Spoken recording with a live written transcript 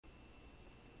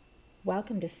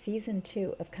Welcome to Season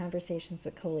 2 of Conversations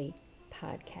with Colie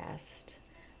podcast.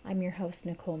 I'm your host,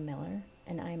 Nicole Miller,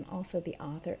 and I'm also the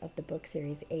author of the book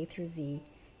series A through Z,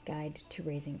 Guide to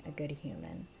Raising a Good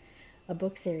Human, a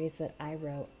book series that I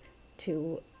wrote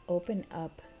to open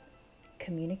up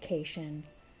communication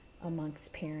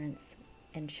amongst parents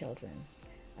and children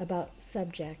about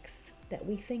subjects that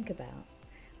we think about,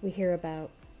 we hear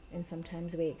about, and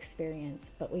sometimes we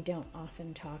experience, but we don't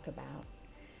often talk about.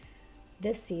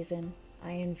 This season,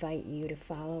 I invite you to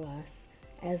follow us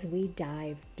as we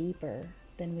dive deeper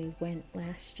than we went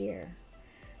last year.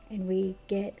 And we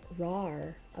get raw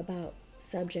about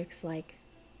subjects like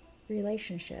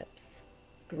relationships,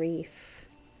 grief,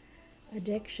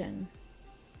 addiction,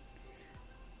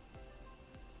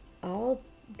 all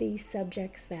these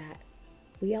subjects that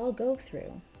we all go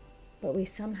through, but we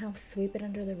somehow sweep it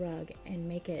under the rug and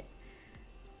make it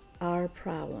our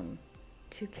problem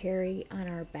to carry on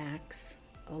our backs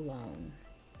alone.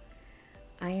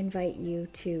 I invite you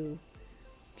to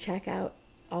check out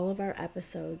all of our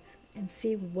episodes and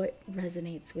see what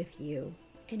resonates with you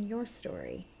and your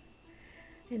story,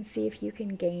 and see if you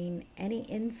can gain any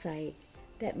insight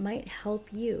that might help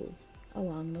you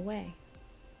along the way.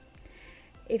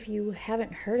 If you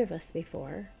haven't heard of us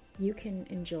before, you can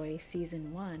enjoy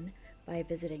Season 1 by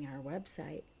visiting our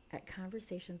website at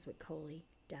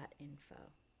conversationswithcolie.info.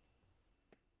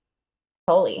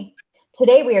 Colie.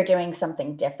 Today we are doing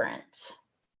something different.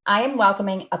 I am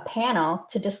welcoming a panel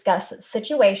to discuss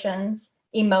situations,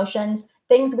 emotions,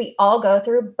 things we all go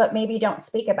through but maybe don't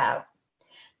speak about.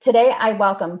 Today I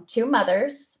welcome two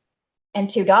mothers and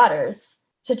two daughters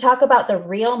to talk about the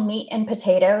real meat and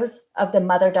potatoes of the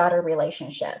mother-daughter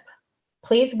relationship.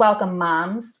 Please welcome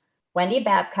moms Wendy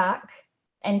Babcock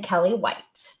and Kelly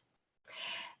White.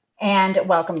 And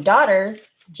welcome daughters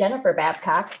Jennifer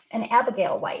Babcock and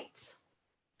Abigail White.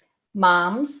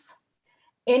 Moms,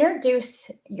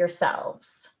 introduce yourselves,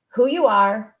 who you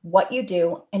are, what you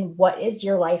do, and what is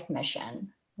your life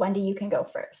mission. Wendy, you can go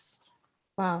first.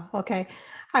 Wow. Okay.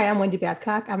 Hi, I'm Wendy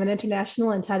Babcock. I'm an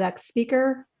international and TEDx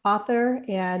speaker, author,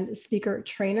 and speaker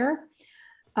trainer.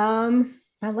 My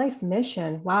life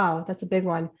mission. Wow, that's a big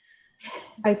one.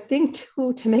 I think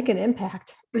to make an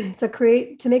impact,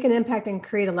 to make an impact and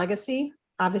create a legacy,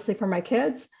 obviously for my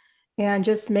kids, and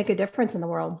just make a difference in the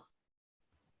world.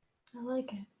 I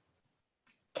like it.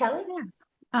 Kelly?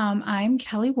 I'm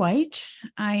Kelly White.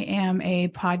 I am a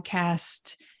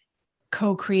podcast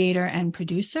co-creator and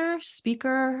producer,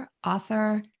 speaker,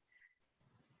 author.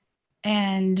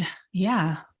 And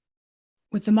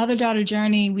with the mother-daughter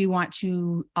journey, we want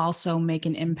to also make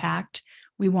an impact.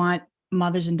 We want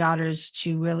mothers and daughters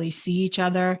to really see each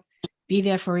other, be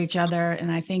there for each other. And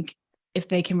I think if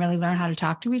they can really learn how to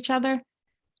talk to each other,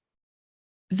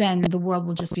 then the world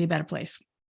will just be a better place.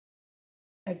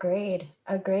 Agreed.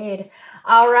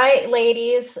 All right,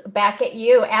 ladies, back at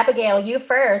you. Abigail, you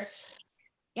first.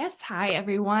 Yes. Hi,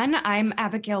 everyone. I'm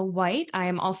Abigail White. I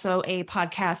am also a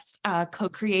podcast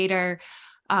co-creator,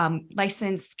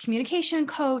 licensed communication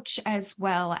coach, as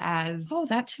well as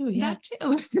that too. Yeah.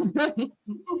 That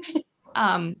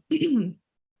too.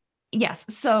 Yes.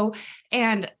 So,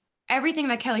 and everything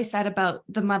that Kelly said about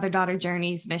the mother-daughter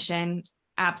journey's mission,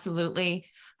 absolutely.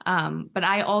 But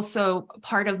I also,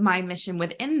 part of my mission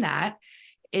within that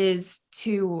is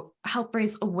to help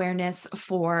raise awareness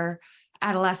for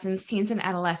adolescents, teens and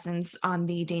adolescents on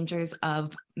the dangers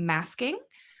of masking,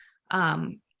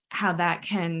 how that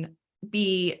can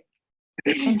be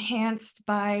enhanced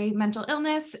by mental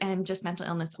illness and just mental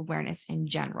illness awareness in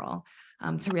general,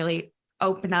 to really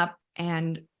open up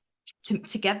and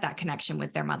to get that connection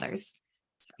with their mothers.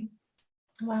 So.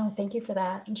 Wow, thank you for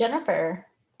that. Jennifer.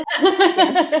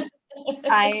 Yes.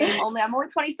 I'm only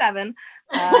 27.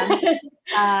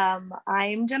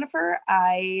 I'm Jennifer.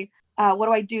 What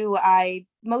do I do? I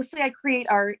create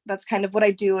art. That's kind of what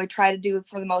I do. I try to do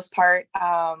for the most part.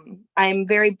 I'm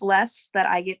very blessed that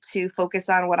I get to focus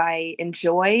on what I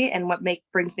enjoy and what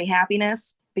brings me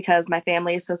happiness, because my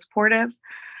family is so supportive,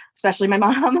 especially my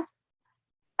mom.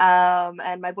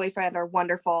 And my boyfriend are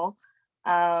wonderful.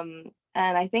 And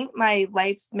I think my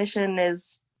life's mission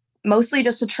is mostly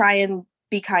just to try and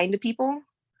be kind to people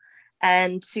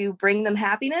and to bring them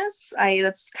happiness.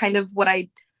 That's kind of what I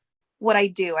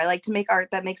do. I like to make art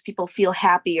that makes people feel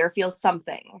happy or feel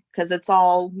something, because it's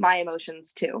all my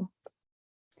emotions too.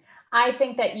 I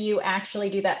think that you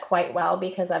actually do that quite well,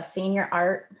 because I've seen your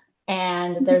art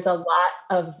and there's a lot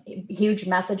of huge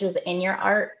messages in your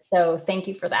art. So thank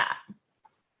you for that.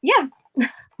 Yeah.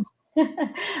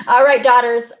 All right,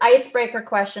 daughters, icebreaker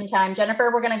question time. Jennifer,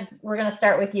 we're gonna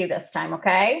start with you this time,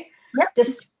 okay? Yep.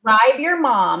 Describe your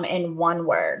mom in one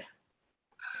word.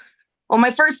 Well,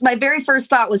 my very first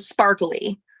thought was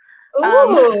sparkly.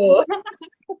 Ooh,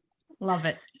 Love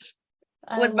it.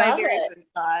 Was my very first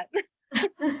thought.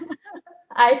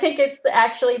 I think it's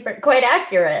actually quite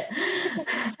accurate.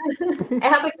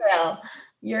 Abigail,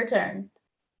 your turn.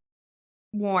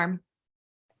 Warm.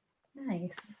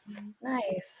 Nice.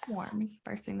 Warm is the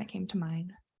first thing that came to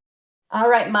mind. All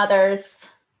right, mothers,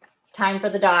 it's time for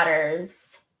the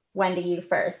daughters. Wendy, you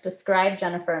first. Describe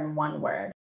Jennifer in one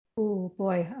word. Oh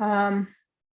boy.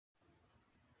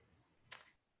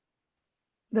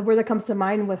 The word that comes to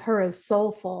mind with her is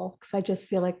soulful, because I just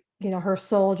feel like, her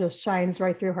soul just shines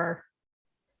right through her.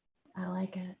 I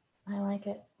like it.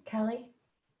 Kelly?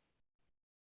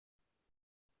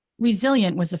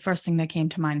 Resilient was the first thing that came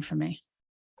to mind for me.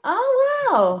 Oh,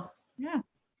 wow. Yeah.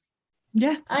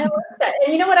 I like that.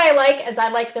 And you know what I like is I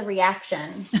like the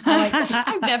reaction.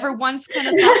 I've never once kind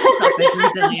of thought myself as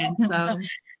resilient. So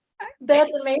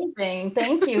That's amazing.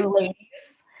 Thank you, ladies.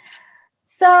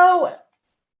 So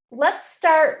let's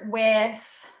start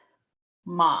with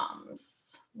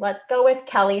moms. Let's go with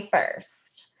Kelly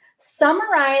first.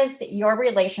 Summarize your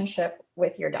relationship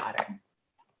with your daughter.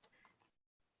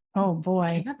 Oh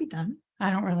boy. can that be done? I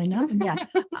don't really know. Yeah.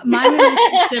 My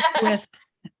relationship with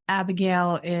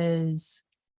Abigail is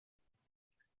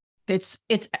it's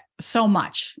so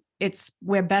much.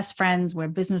 We're best friends, we're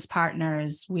business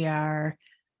partners, we are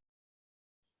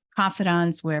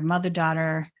confidants, we're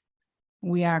mother-daughter,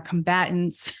 we are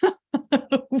combatants.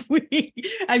 Sometimes.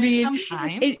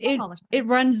 It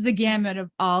runs the gamut of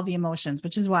all the emotions,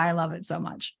 which is why I love it so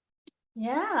much.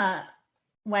 Yeah.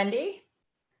 Wendy?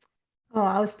 Oh,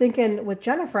 I was thinking with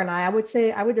Jennifer and I would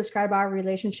say I would describe our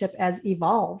relationship as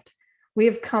evolved. We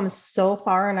have come so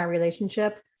far in our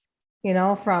relationship,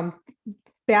 from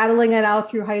battling it out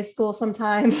through high school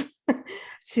sometimes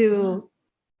to,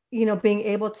 being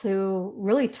able to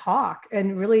really talk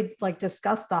and really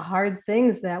discuss the hard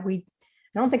things that I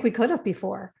don't think we could have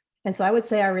before. And so I would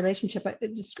say our relationship,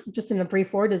 just in a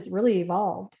brief word, is really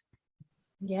evolved.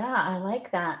 Yeah, I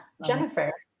like that.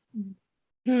 Jennifer?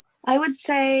 I would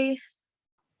say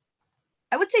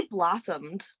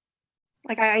blossomed.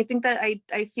 I think that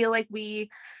I feel like the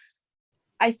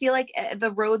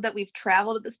road that we've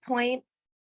traveled at this point,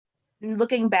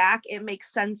 looking back, it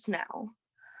makes sense now.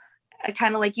 I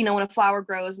kind of when a flower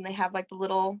grows and they have the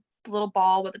little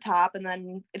bulb at the top, and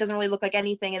then it doesn't really look like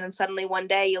anything, and then suddenly one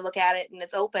day you look at it and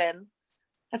it's open.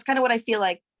 That's kind of what I feel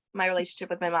like my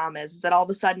relationship with my mom is that all of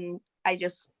a sudden I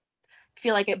just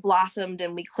feel like it blossomed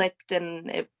and we clicked,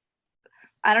 and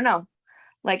I don't know,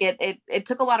 it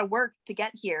took a lot of work to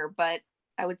get here, but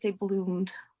I would say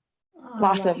bloomed,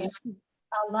 blossomed.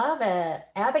 I love it.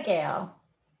 Abigail?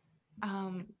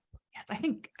 Yes, I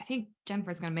think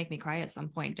Jennifer's gonna make me cry at some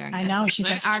point during I this. know she's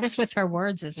an artist with her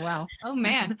words as well. Oh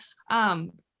man.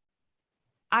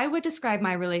 I would describe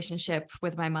my relationship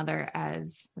with my mother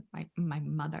as my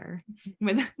mother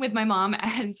with my mom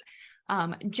as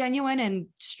genuine and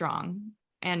strong.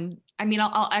 And I mean,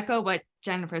 I'll echo what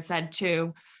Jennifer said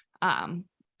too,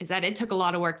 is that it took a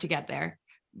lot of work to get there,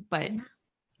 but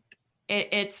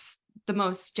it's the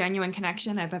most genuine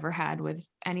connection I've ever had with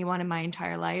anyone in my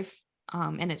entire life.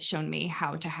 And it's shown me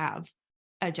how to have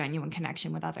a genuine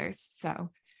connection with others. So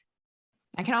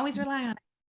I can always rely on it.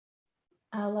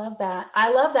 I love that.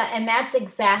 And that's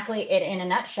exactly it in a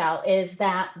nutshell, is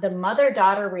that the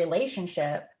mother-daughter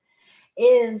relationship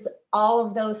is all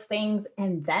of those things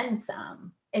and then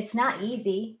some. It's not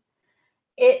easy.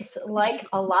 It's like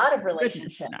a lot of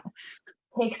relationships.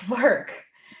 It takes work.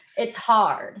 It's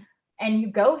hard. And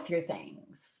you go through things.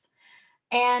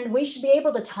 And we should be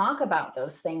able to talk about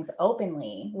those things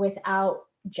openly without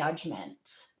judgment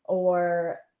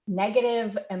or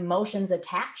negative emotions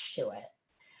attached to it.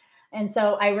 And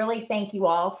so I really thank you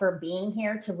all for being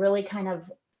here to really kind of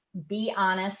be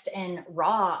honest and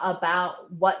raw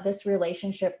about what this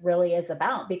relationship really is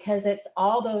about, because it's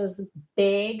all those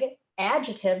big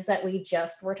adjectives that we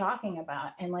just were talking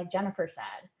about. And like Jennifer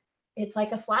said, it's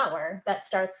like a flower that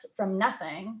starts from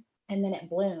nothing and then it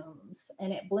blooms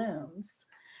and it blooms.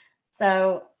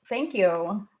 So thank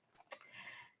you.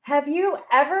 Have you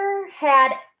ever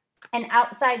had an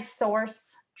outside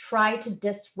source try to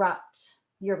disrupt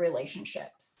your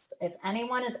relationships? If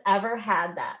anyone has ever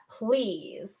had that,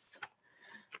 please,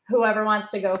 whoever wants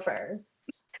to go first.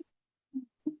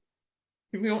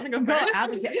 We want to go first?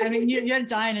 Abigail. I mean, you're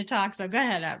dying to talk, so go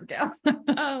ahead, Abigail.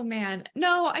 Oh man.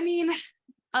 No, I mean,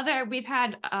 we've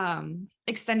had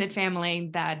extended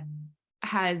family that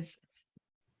has,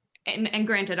 and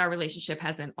granted, our relationship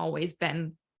hasn't always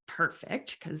been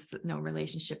perfect, because no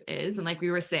relationship is. And like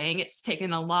we were saying, it's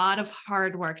taken a lot of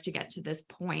hard work to get to this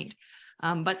point.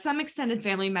 But some extended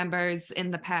family members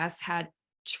in the past had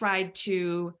tried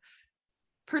to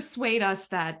persuade us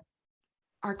that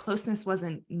our closeness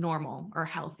wasn't normal or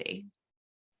healthy.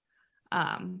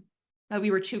 That we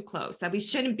were too close, that we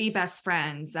shouldn't be best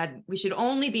friends, that we should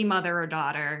only be mother or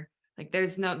daughter. Like there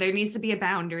needs to be a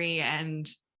boundary, and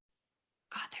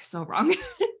God, they're so wrong.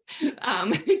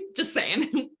 Just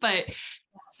saying. But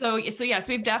so yes,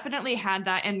 we've definitely had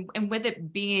that. And with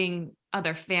it being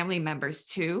other family members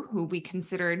too, who we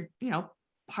considered,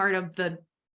 part of the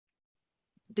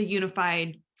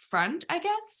unified front, I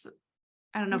guess.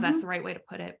 I don't know if that's the right way to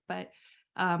put it, but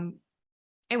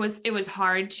it was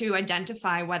hard to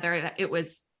identify whether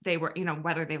they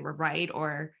were right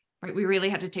or right. We really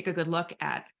had to take a good look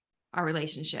at our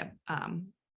relationship.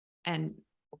 And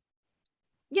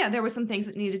yeah, there were some things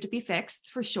that needed to be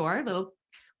fixed for sure.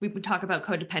 We would talk about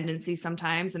codependency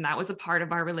sometimes, and that was a part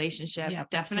of our relationship, Yeah,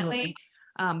 definitely.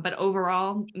 But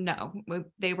overall, no,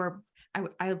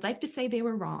 I would like to say they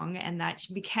were wrong, and that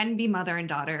we can be mother and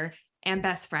daughter and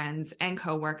best friends and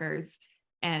coworkers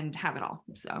and have it all.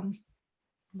 So,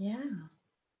 yeah.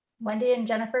 Wendy and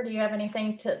Jennifer, do you have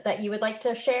anything that you would like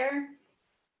to share?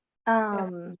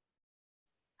 Mom,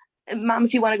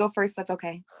 if you want to go first, that's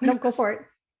okay. No, go for it.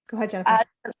 Go ahead, Jennifer.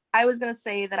 I was going to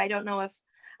say that I don't know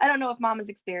if mom has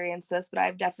experienced this, but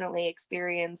I've definitely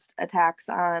experienced attacks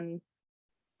on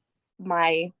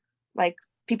my,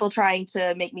 people trying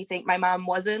to make me think my mom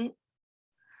wasn't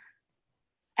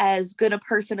as good a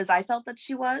person as I felt that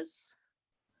she was.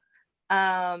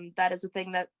 That is a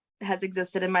thing that has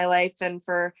existed in my life, and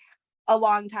for a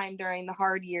long time during the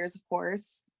hard years, of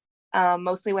course,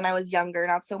 mostly when I was younger,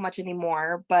 not so much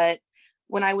anymore, but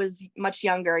when I was much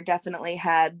younger, I definitely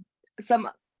had some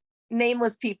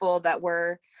nameless people that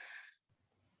were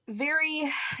very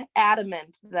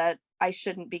adamant that I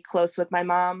shouldn't be close with my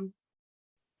mom.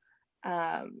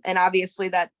 And obviously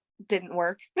that didn't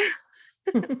work.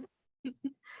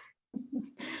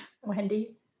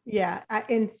 Wendy? Yeah,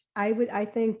 I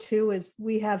think too is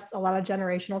we have a lot of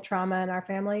generational trauma in our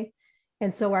family,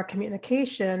 and so our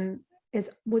communication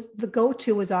was the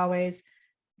go-to was always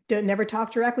don't never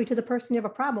talk directly to the person you have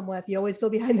a problem with. You always go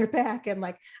behind their back, and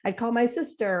I'd call my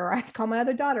sister, or I'd call my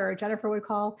other daughter, or Jennifer would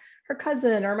call her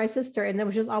cousin or my sister, and there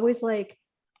was just always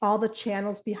all the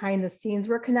channels behind the scenes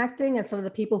were connecting, and some of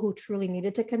the people who truly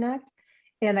needed to connect.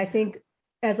 And I think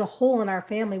as a whole in our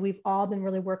family, we've all been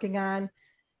really working on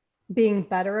being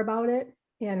better about it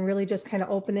and really just kind of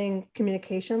opening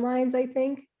communication lines, I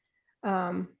think.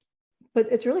 But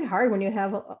it's really hard when you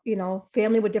have,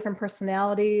 family with different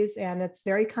personalities, and it's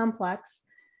very complex,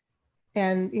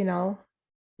 and,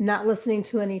 not listening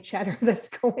to any chatter that's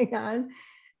going on,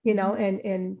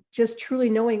 and just truly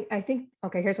knowing, I think,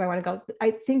 okay, here's where I want to go.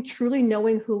 I think truly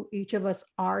knowing who each of us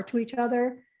are to each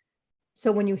other.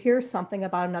 So when you hear something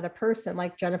about another person,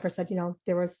 like Jennifer said,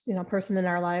 there was, a person in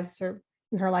our lives or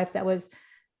in her life that was,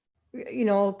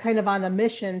 kind of on a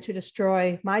mission to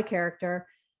destroy my character.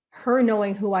 Her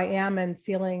knowing who I am and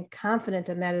feeling confident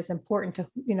in that is important to,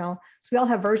 so we all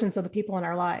have versions of the people in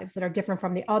our lives that are different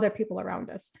from the other people around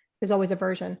us. There's always a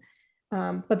version.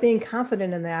 But being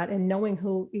confident in that and knowing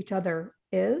who each other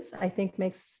is, I think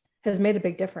has made a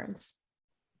big difference.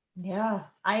 Yeah,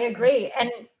 I agree.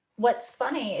 And what's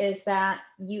funny is that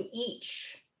you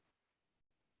each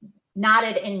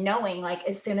nodded in knowing,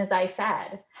 as soon as I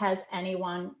said, has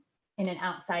anyone in an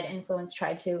outside influence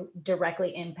tried to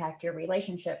directly impact your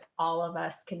relationship? All of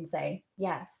us can say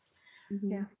yes.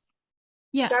 Yeah.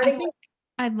 Yeah, I think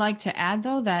I'd like to add,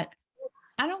 though, that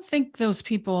I don't think those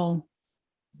people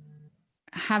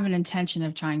have an intention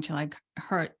of trying to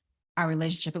hurt our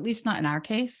relationship, at least not in our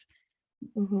case.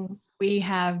 Mm-hmm. We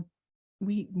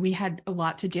had a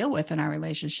lot to deal with in our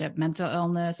relationship, mental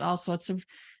illness, all sorts of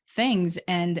things.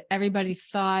 And everybody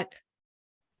thought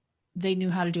they knew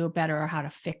how to do it better, or how to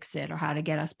fix it, or how to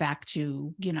get us back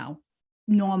to,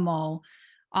 normal,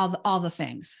 all the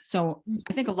things. So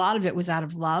I think a lot of it was out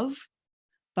of love,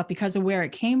 but because of where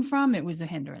it came from, it was a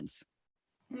hindrance.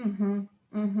 Mm-hmm.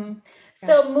 Mm-hmm.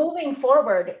 So moving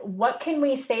forward, what can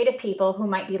we say to people who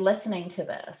might be listening to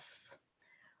this,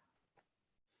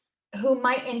 who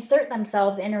might insert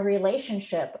themselves in a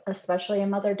relationship, especially a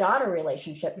mother-daughter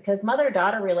relationship? Because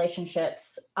mother-daughter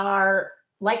relationships are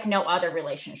like no other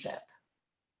relationship.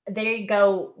 They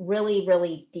go really,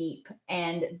 really deep.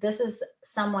 And this is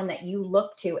someone that you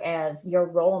look to as your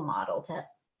role model, to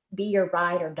be your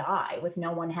ride or die with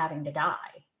no one having to die.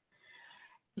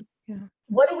 Yeah.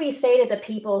 What do we say to the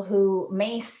people who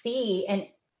may see in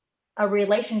a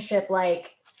relationship like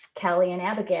Kelly and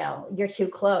Abigail, you're too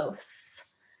close,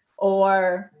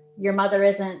 or your mother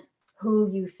isn't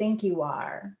who you think you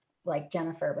are? like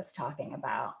Jennifer was talking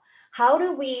about. How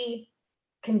do we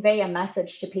convey a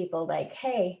message to people like,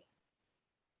 hey,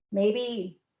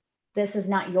 maybe this is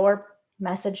not your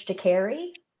message to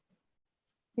carry?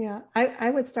 Yeah, I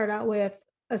would start out with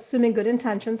assuming good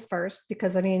intentions first,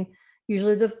 because I mean,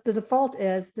 usually the default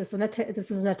is this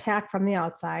is an attack from the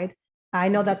outside. I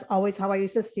know that's always how I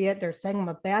used to see it. They're saying I'm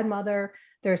a bad mother.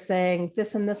 They're saying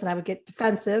this and this, and I would get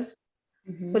defensive.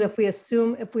 But if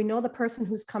we know the person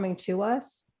who's coming to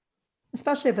us,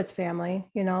 especially if it's family,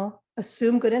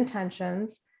 assume good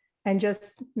intentions and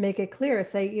just make it clear.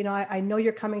 Say, I know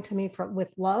you're coming to me with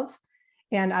love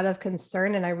and out of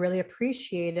concern, and I really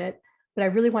appreciate it, but I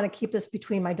really want to keep this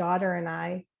between my daughter and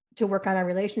I to work on our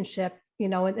relationship,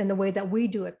 in the way that we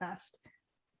do it best.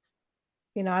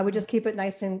 I would just keep it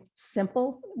nice and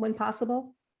simple when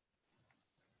possible.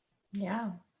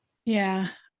 Yeah. Yeah.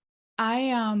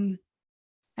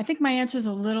 I think my answer is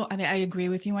a little, I mean, I agree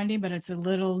with you, Wendy, but it's a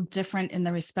little different in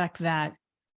the respect that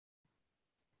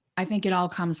I think it all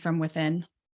comes from within.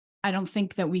 I don't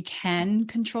think that we can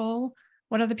control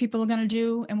what other people are going to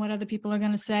do and what other people are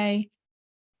going to say.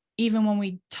 Even when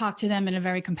we talk to them in a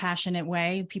very compassionate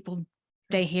way, people,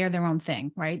 they hear their own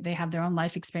thing, right? They have their own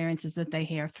life experiences that they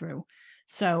hear through.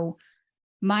 So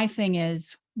my thing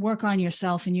is work on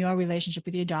yourself and your relationship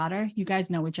with your daughter. You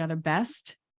guys know each other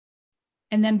best.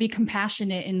 And then be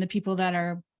compassionate in the people that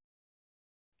are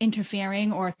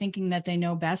interfering or thinking that they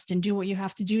know best, and do what you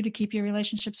have to do to keep your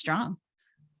relationship strong.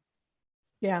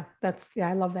 Yeah,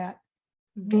 I love that.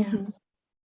 Yeah.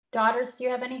 Daughters, do you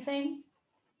have anything?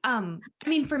 I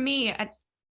mean, for me,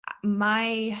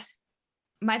 my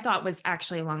thought was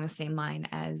actually along the same line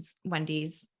as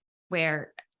Wendy's,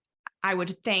 where I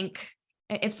would think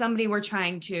if somebody were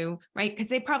trying to, right, because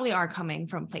they probably are coming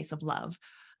from a place of love.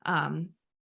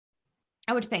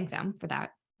 I would thank them for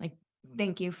that. Like,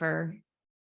 thank you for,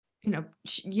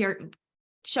 you're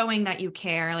showing that you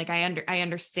care. Like, I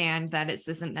understand that this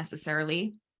isn't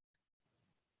necessarily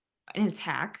an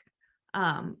attack,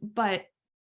 but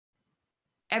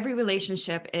every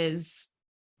relationship is,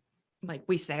 like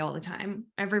we say all the time,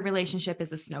 every relationship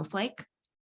is a snowflake.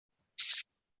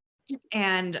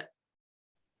 And,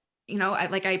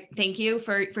 I thank you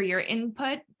for your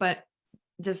input, but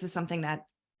this is something that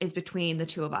is between the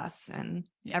two of us, and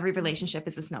every relationship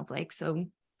is a snowflake. So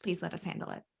please let us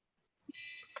handle it.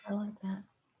 I like that.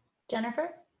 Jennifer?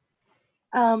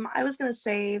 I was going to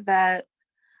say that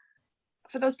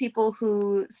for those people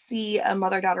who see a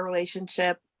mother-daughter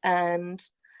relationship, and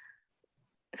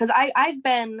because I've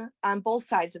been on both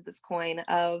sides of this coin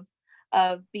of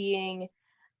being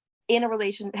in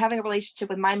having a relationship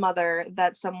with my mother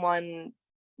that someone,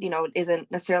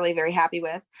 isn't necessarily very happy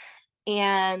with,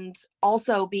 and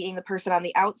also being the person on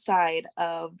the outside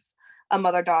of a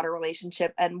mother-daughter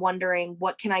relationship and wondering,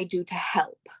 what can I do to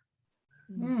help?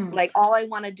 Like, all I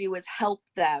want to do is help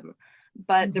them.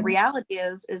 But the reality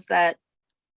is that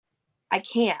I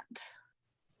can't.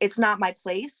 It's not my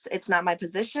place. It's not my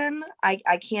position.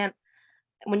 I can't.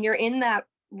 When you're in that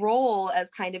role as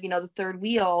kind of, the third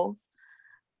wheel,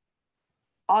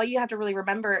 all you have to really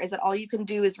remember is that all you can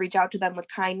do is reach out to them with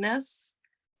kindness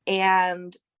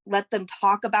and let them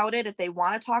talk about it. If they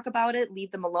want to talk about it,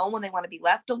 leave them alone when they want to be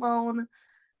left alone.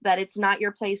 That it's not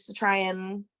your place to try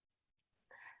and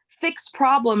fix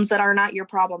problems that are not your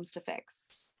problems to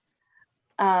fix.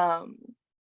 And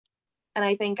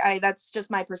I think that's just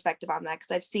my perspective on that,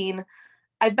 because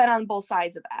I've been on both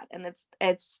sides of that, and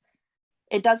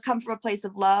it does come from a place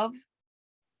of love,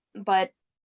 but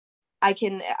I've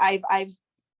been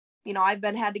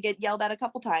had to get yelled at a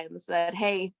couple times that,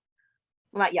 hey,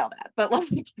 well, not yelled at, but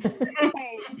like,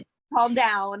 hey, calm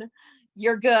down,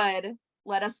 you're good,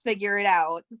 let us figure it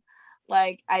out.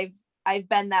 Like, I've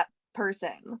been that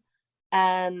person,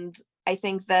 and I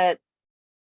think that,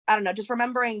 I don't know, just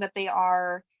remembering that they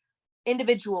are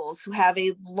individuals who have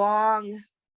a long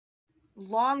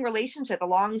relationship, a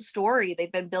long story.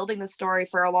 They've been building the story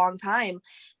for a long time,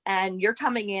 and you're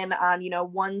coming in on,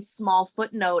 one small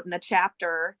footnote in a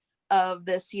chapter of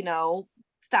this,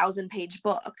 1,000-page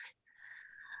book.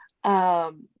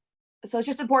 So it's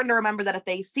just important to remember that if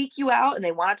they seek you out and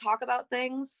they want to talk about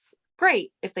things,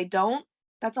 great. If they don't,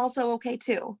 that's also okay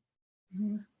too.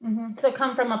 So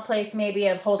come from a place maybe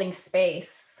of holding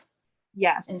space.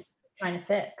 Yes. And trying to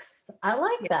fix. I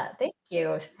like that. Thank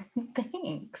you.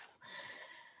 Thanks.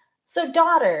 So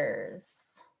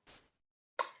daughters,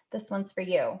 this one's for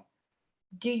you.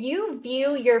 Do you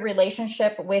view your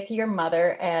relationship with your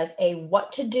mother as a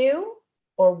what to do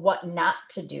or what not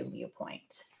to do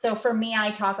viewpoint? So for me,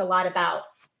 I talk a lot about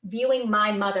viewing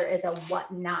my mother as a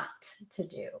what not to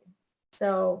do.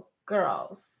 So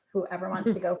girls, whoever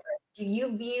wants to go first. do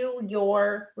you view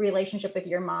your relationship with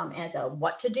your mom as a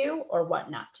what to do or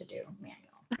what not to do manual?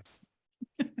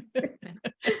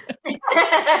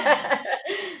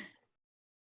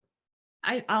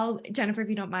 I'll Jennifer, if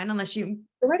you don't mind, unless you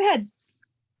Go right ahead.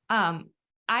 I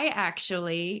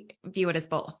actually view it as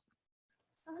both.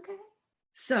 Okay.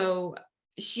 So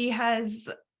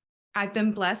I've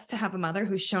been blessed to have a mother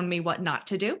who's shown me what not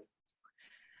to do.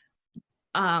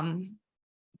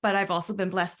 But I've also been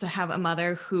blessed to have a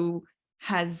mother who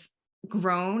has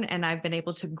grown, and I've been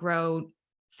able to grow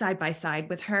side by side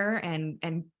with her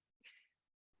and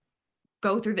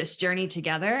go through this journey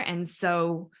together. And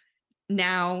so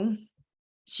now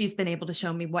she's been able to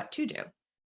show me what to do.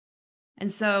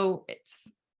 And so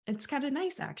it's kind of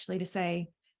nice actually to say,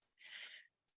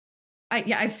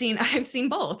 I've seen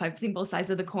both. I've seen both sides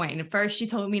of the coin. At first, she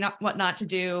told me what not to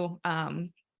do.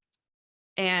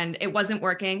 And it wasn't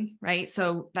working, right?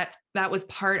 So that was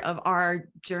part of our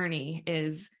journey,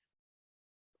 is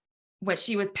what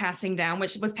she was passing down,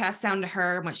 what was passed down to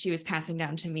her, and what she was passing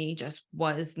down to me just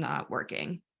was not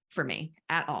working for me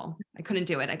at all. I couldn't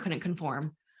do it. I couldn't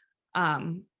conform.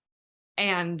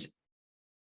 And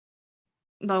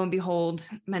lo and behold,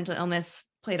 mental illness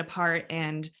played a part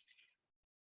and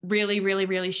really, really,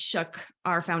 really shook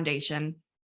our foundation.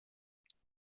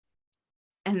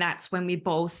 And that's when we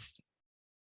both,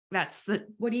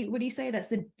 what do you say? That's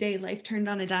the day life turned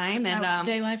on a dime. And That was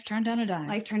the day life turned on a dime.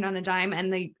 life turned on a dime,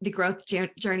 and the growth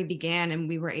journey began, and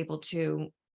we were able to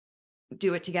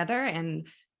do it together. And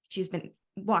she's been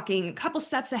walking a couple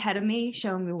steps ahead of me,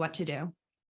 showing me what to do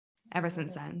ever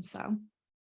since then. So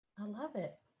I love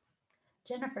it.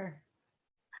 Jennifer.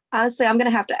 Honestly, I'm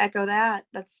gonna have to echo that.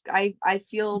 I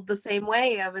feel the same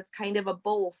way. It's kind of a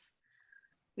both,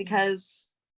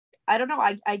 because I don't know.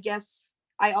 I guess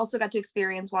I also got to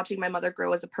experience watching my mother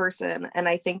grow as a person, and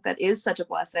I think that is such a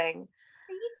blessing.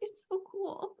 it's so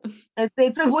cool.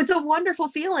 It's a wonderful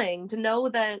feeling to know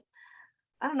that,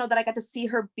 I don't know, that I got to see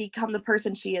her become the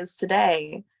person she is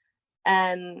today.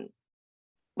 And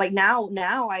like now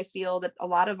I feel that a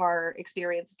lot of our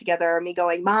experiences together are me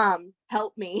going, Mom,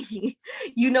 help me.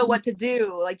 You know what to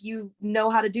do. Like, you know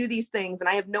how to do these things, and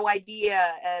I have no idea.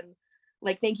 And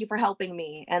like, thank you for helping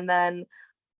me. And then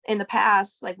in the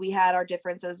past, like, we had our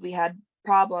differences, we had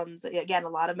problems, again, a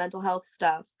lot of mental health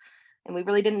stuff, and we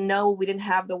really didn't know, we didn't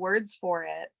have the words for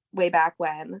it way back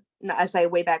when. I say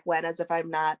way back when as if I'm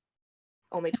not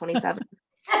only 27.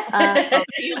 It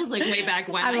feels like way back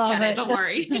when. I love it. Don't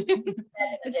worry.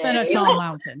 It's been a tall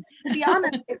mountain. To be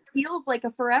honest, it feels like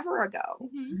a forever ago.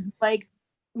 Mm-hmm. Like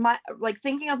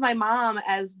thinking of my mom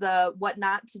as the what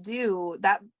not to do,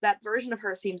 that version of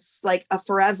her seems like a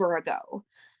forever ago.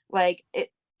 Like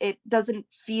it doesn't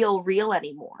feel real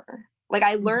anymore. Like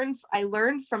I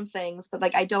learned from things, but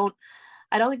like I don't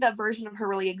think that version of her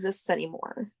really exists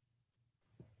anymore.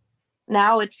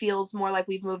 Now it feels more like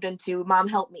we've moved into Mom,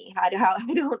 help me. I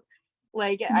don't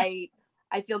like, I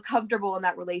feel comfortable in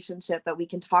that relationship, that we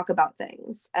can talk about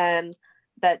things, and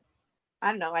that,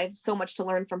 I don't know, I have so much to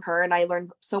learn from her, and I learn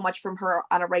so much from her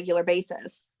on a regular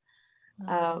basis.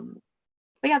 But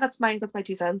yeah, that's my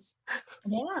 2 cents.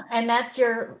 Yeah, and that's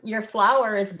your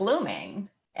flower is blooming,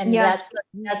 and Yeah.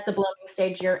 that's the blooming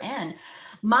stage you're in.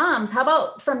 Moms, how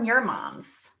about from your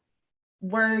moms?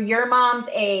 Were your moms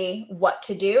a what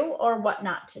to do or what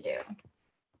not to do,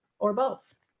 or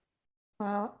both?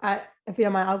 Well, if you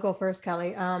don't mind, I'll go first,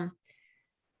 Kelly.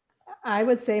 I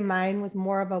would say mine was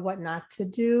more of a what not to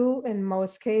do in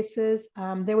most cases.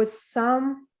 There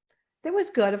was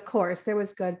good, of course, there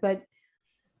was good, but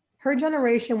her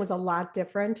generation was a lot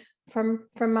different from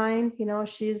mine. You know,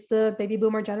 she's the baby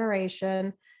boomer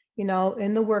generation, you know,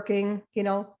 in the working, you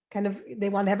know, kind of, they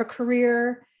want to have a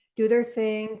career, do their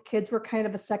thing. Kids were kind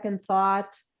of a second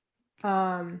thought.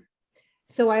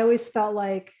 So I always felt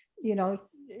like, you know,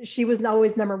 she was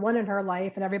always number one in her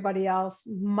life, and everybody else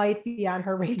might be on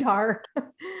her radar.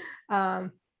 I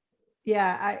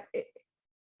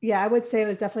would say it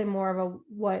was definitely more of a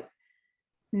what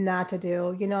not to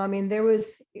do. You know, I mean, there was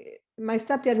my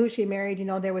stepdad who she married, you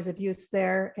know, there was abuse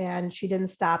there, and she didn't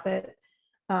stop it.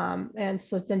 And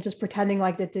so then just pretending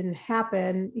like that didn't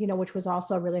happen, you know, which was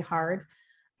also really hard.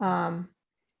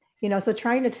 You know, so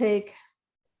trying to take,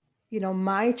 you know,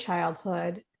 my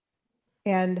childhood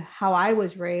and how I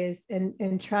was raised,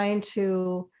 and trying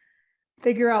to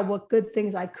figure out what good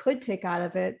things I could take out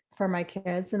of it for my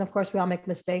kids. And of course, we all make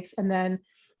mistakes. And then,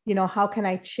 you know, how can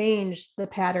I change the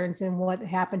patterns and what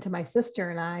happened to my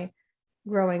sister and I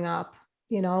growing up?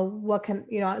 You know, what can,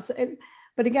 you know,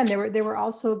 but again, there were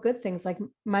also good things. Like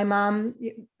my mom,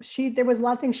 there was a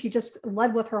lot of things she just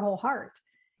led with her whole heart.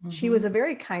 Mm-hmm. She was a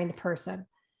very kind person,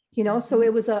 you know, so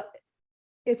it was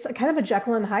it's a kind of a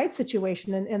Jekyll and Hyde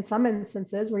situation in some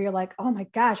instances where you're like, oh my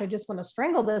gosh, I just want to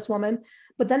strangle this woman.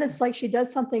 But then it's like she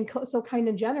does something so kind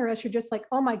and generous. You're just like,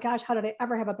 oh my gosh, how did I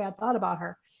ever have a bad thought about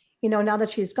her? Now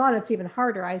that she's gone, it's even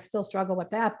harder. I still struggle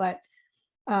with that. But,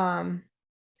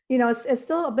 it's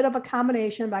still a bit of a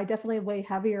combination, but I definitely weigh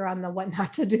heavier on the what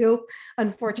not to do,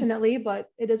 unfortunately, but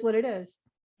it is what it is.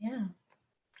 Yeah.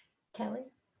 Kelly?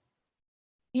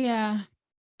 Yeah,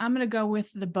 I'm going to go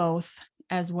with the both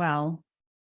as well,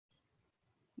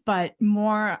 but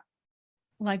more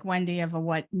like Wendy of a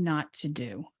what not to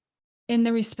do, in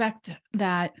the respect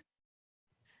that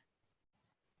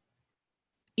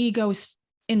ego's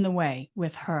in the way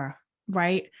with her,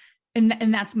 right?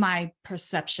 And that's my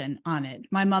perception on it.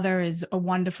 My mother is a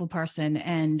wonderful person,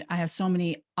 and I have so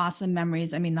many awesome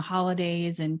memories. I mean, the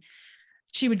holidays, and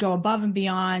she would go above and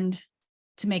beyond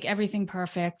to make everything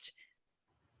perfect.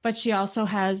 But she also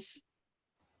has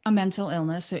a mental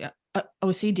illness.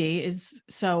 OCD is,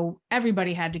 so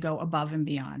everybody had to go above and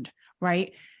beyond,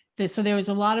 right? So there was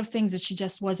a lot of things that she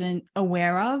just wasn't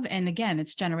aware of. And again,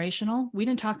 it's generational. We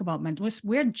didn't talk about mental illness.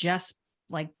 We're just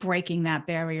like breaking that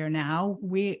barrier now.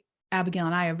 Abigail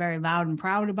and I are very loud and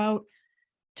proud about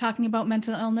talking about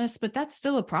mental illness, but that's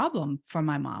still a problem for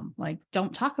my mom. Like,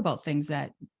 don't talk about things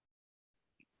that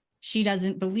she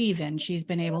doesn't believe in. She's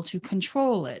been able to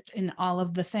control it in all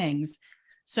of the things.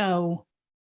 So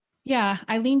yeah,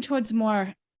 I lean towards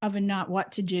more of a not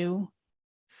what to do,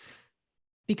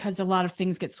 because a lot of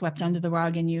things get swept under the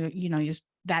rug, and you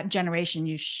that generation,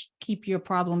 you keep your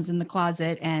problems in the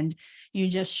closet and you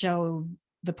just show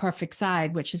the perfect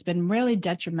side, which has been really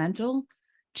detrimental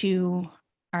to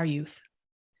our youth.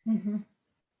 Mm-hmm.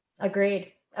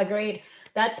 Agreed.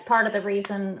 That's part of the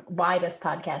reason why this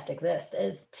podcast exists,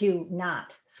 is to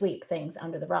not sweep things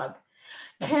under the rug.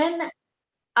 Can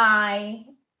I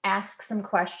ask some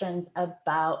questions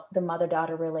about the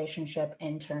mother-daughter relationship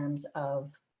in terms of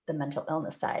the mental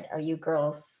illness side? Are you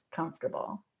girls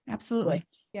comfortable? Absolutely.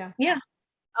 Yeah.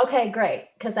 Okay, great.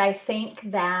 Because I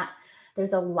think that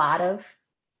there's a lot of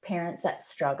parents that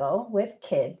struggle with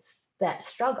kids that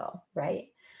struggle, right?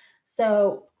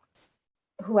 So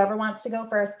whoever wants to go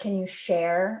first, can you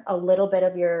share a little bit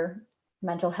of your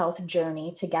mental health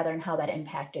journey together and how that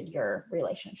impacted your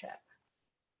relationship?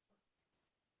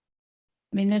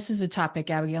 I mean, this is a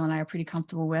topic Abigail and I are pretty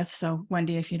comfortable with. So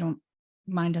Wendy, if you don't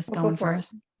mind us going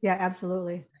first. Yeah,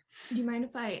 absolutely. Do you mind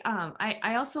if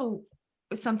I also,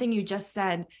 something you just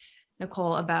said,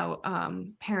 Nicole, about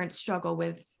parents struggle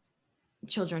with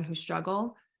children who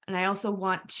struggle. And I also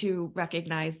want to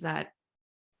recognize that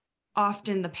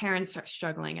often the parents are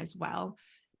struggling as well,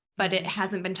 but it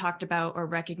hasn't been talked about or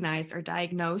recognized or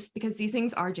diagnosed because these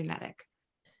things are genetic,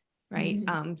 right?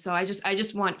 Mm-hmm. So I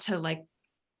just want to like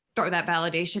throw that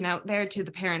validation out there to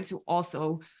the parents who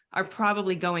also are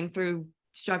probably going through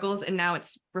struggles, and now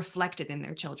it's reflected in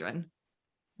their children,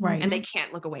 Right? And they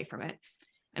can't look away from it.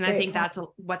 And I think that's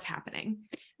what's happening.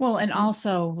 Well, and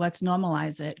also let's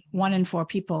normalize it. 1 in 4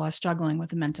 people are struggling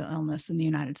with a mental illness in the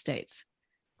United States.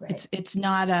 Right. It's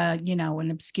not an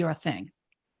obscure thing.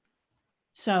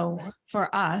 So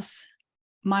for us,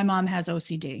 my mom has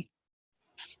OCD.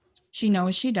 She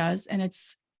knows she does, and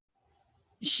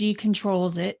she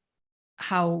controls it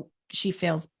how she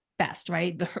feels best,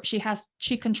 right?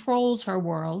 She controls her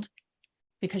world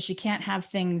because she can't have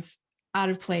things out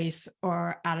of place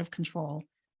or out of control,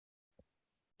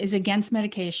 is against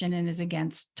medication and is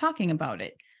against talking about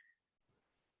it.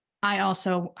 I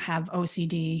also have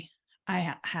OCD.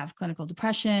 I have clinical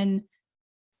depression,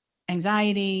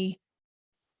 anxiety,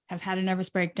 have had a nervous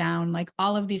breakdown. Like,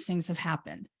 all of these things have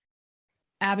happened.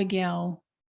 Abigail,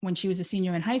 when she was a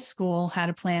senior in high school, had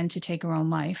a plan to take her own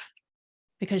life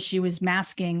because she was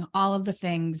masking all of the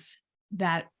things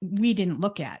that we didn't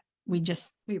look at. We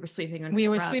were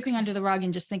sweeping under the rug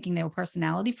and just thinking they were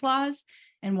personality flaws.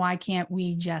 And why can't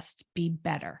we just be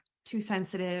better? Too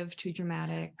sensitive, too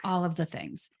dramatic, all of the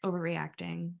things,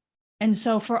 overreacting. And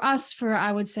so for us,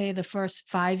 I would say the first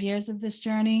 5 years of this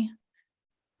journey,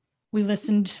 we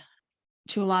listened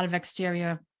to a lot of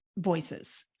exterior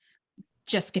voices.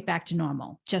 Just get back to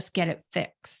normal. Just get it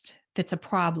fixed. If it's a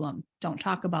problem, don't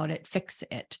talk about it, fix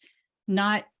it.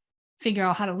 Not figure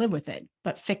out how to live with it,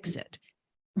 but fix it.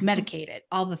 Medicate it,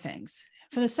 all the things.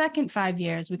 For the second 5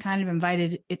 years, we kind of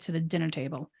invited it to the dinner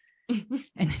table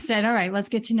and said, all right, let's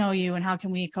get to know you and how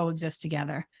can we coexist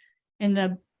together? In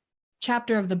the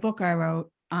chapter of the book I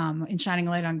wrote, in Shining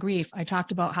a Light on Grief, I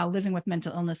talked about how living with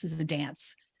mental illness is a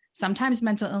dance. Sometimes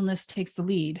mental illness takes the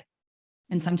lead,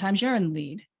 and sometimes you're in the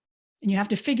lead. And you have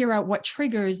to figure out what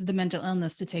triggers the mental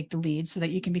illness to take the lead so that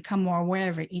you can become more aware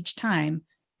of it each time.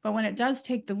 But when it does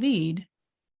take the lead,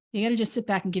 you got to just sit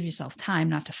back and give yourself time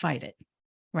not to fight it,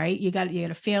 right? You got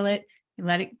to feel it, you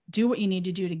let it do what you need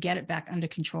to do to get it back under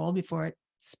control before it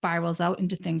spirals out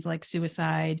into things like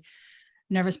suicide,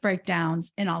 nervous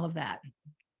breakdowns, and all of that.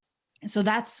 So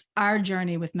that's our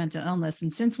journey with mental illness.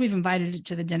 And since we've invited it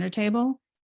to the dinner table,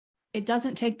 it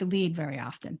doesn't take the lead very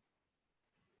often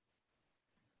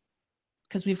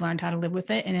because we've learned how to live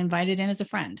with it and invite it in as a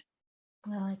friend.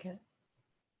 I like it.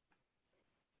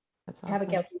 That's awesome.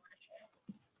 Abigail,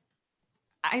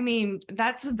 I mean,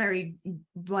 that's a very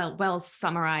well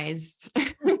summarized.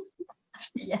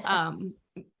 yeah.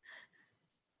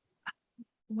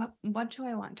 What do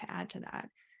I want to add to that?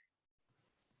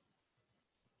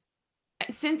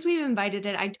 Since we've invited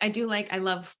it, I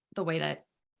love the way that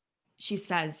she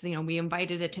says, we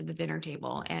invited it to the dinner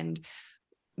table and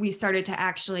we started to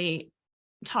actually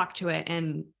talk to it.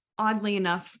 And oddly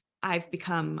enough, I've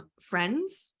become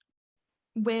friends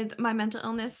with my mental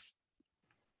illness,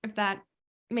 if that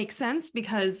makes sense,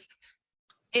 because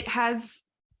it has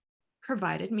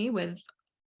provided me with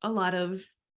a lot of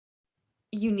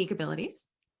unique abilities,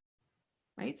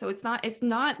 right? So it's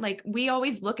not like we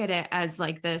always look at it as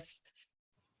like this.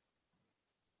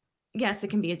 Yes, it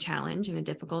can be a challenge and a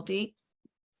difficulty,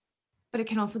 but it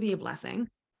can also be a blessing.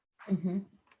 Mm-hmm.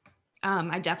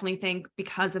 I definitely think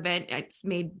because of it, it's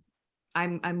made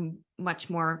I'm much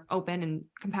more open and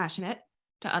compassionate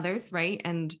to others, right?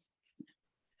 And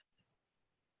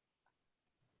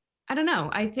I don't know.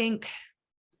 I think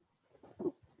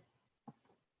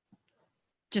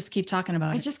Just keep talking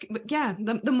about it.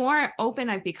 The more open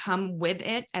I've become with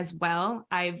it as well,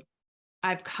 I've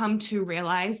come to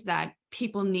realize that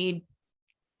people need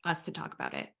us to talk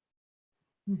about it.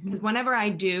 Because whenever I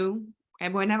do,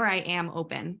 and whenever I am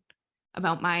open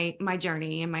about my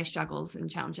journey and my struggles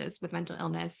and challenges with mental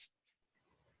illness,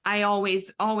 I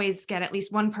always get at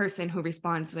least one person who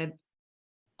responds with,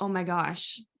 "Oh my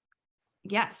gosh,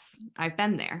 yes, I've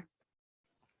been there."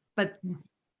 But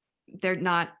they're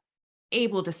not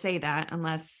able to say that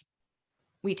unless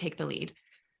we take the lead.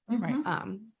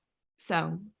 Right.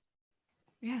 So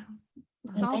yeah,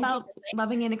 it's all about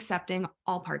loving and accepting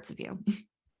all parts of you.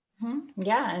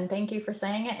 Yeah, and thank you for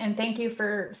saying it, and thank you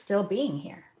for still being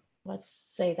here. Let's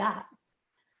say that.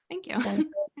 Thank you. Do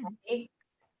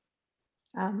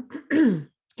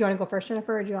you want to go first,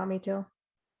 Jennifer, or do you want me to?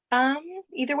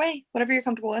 Either way, whatever you're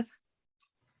comfortable with.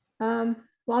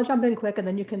 Well, I'll jump in quick and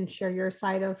then you can share your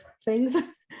side of things.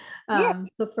 Yeah.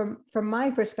 So from my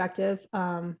perspective,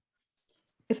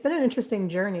 it's been an interesting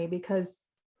journey because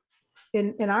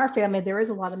in our family, there is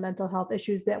a lot of mental health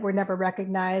issues that were never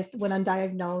recognized when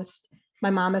undiagnosed. My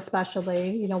mom,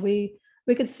 especially,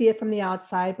 we could see it from the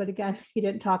outside, but again, you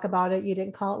didn't talk about it. You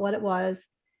didn't call it what it was.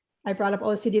 I brought up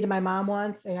OCD to my mom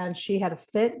once and she had a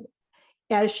fit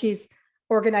as she's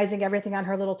organizing everything on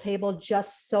her little table,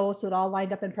 just so it all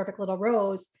lined up in perfect little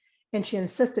rows. And she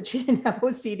insisted she didn't have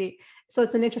OCD. So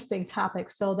it's an interesting topic.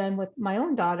 So then with my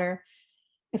own daughter,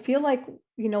 I feel like,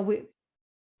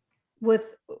 with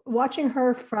watching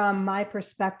her from my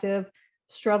perspective,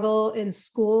 struggle in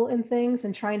school and things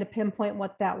and trying to pinpoint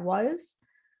what that was,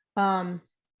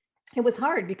 it was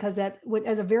hard because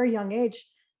as a very young age,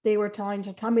 they were trying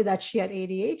to tell me that she had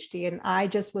ADHD and I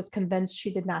just was convinced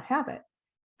she did not have it.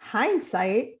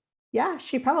 Hindsight, yeah,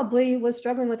 she probably was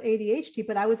struggling with ADHD,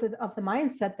 but I was of the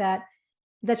mindset that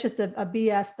that's just a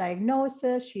BS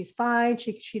diagnosis. She's fine.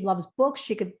 She loves books.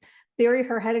 She could bury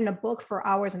her head in a book for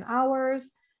hours and hours.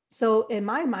 So in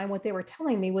my mind, what they were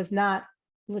telling me was not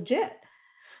legit.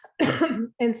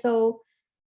 And so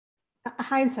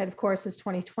hindsight, of course, is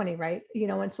 2020, right?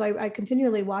 And so I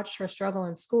continually watched her struggle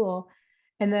in school.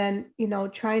 And then,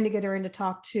 trying to get her in to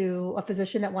talk to a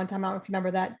physician at one time. I don't know if you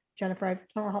remember that, Jennifer. I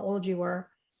don't know how old you were.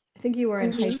 I think you were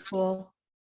in high school,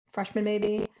 freshman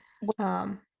maybe.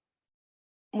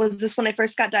 Was this when I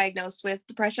first got diagnosed with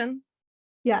depression?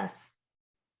 Yes.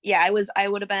 Yeah, I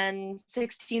would have been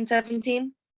 16,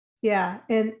 17. Yeah.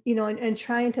 And, and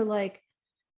trying to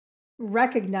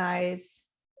recognize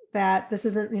that this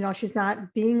isn't, she's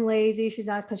not being lazy. She's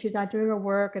not, because she's not doing her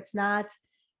work. It's not,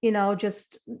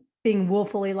 just being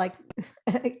willfully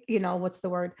what's the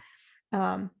word?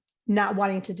 Not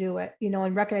wanting to do it,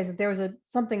 and recognize that there was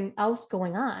something else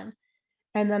going on.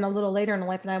 And then a little later in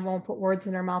life, and I won't put words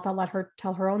in her mouth, I'll let her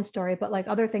tell her own story, but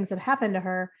other things that happened to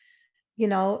her,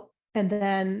 and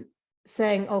then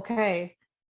saying, okay,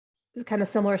 it's kind of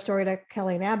similar story to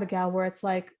Kelly and Abigail, where it's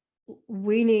like,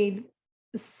 we need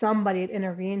somebody to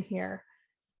intervene here,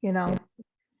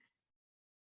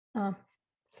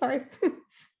 sorry.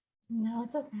 No,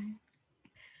 it's okay.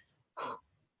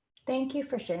 Thank you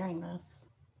for sharing this,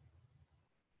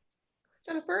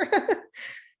 Jennifer.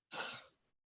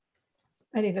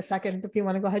 I need a second if you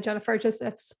want to go ahead, Jennifer. Just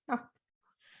that's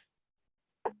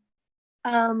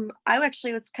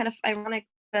It's kind of ironic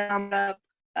that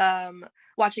I'm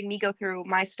watching me go through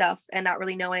my stuff and not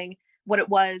really knowing what it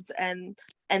was, and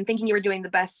thinking you were doing the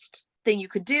best thing you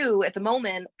could do at the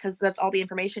moment because that's all the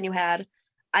information you had.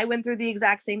 I went through the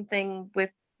exact same thing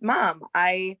with mom.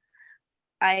 I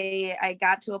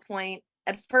got to a point,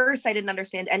 at first I didn't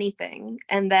understand anything,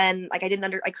 and then like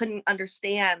I couldn't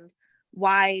understand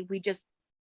why we just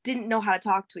didn't know how to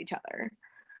talk to each other.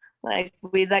 Like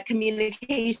that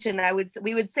communication,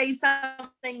 we would say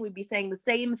something, we'd be saying the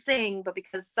same thing, but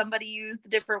because somebody used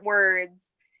different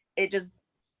words, it just,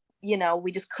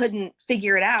 we just couldn't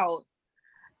figure it out.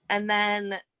 And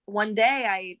then one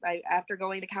day I after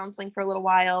going to counseling for a little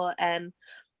while and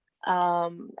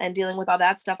dealing with all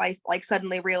that stuff, I like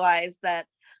suddenly realized that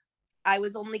I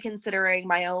was only considering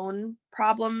my own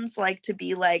problems like to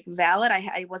be like valid.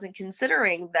 I wasn't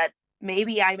considering that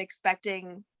maybe I'm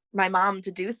expecting my mom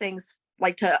to do things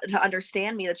like to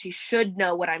understand me, that she should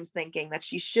know what I'm thinking, that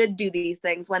she should do these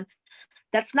things, when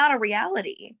that's not a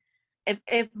reality.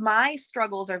 If my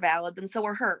struggles are valid, then so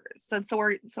are hers, and so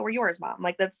are yours, mom.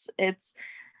 Like it's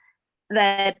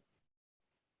that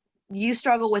you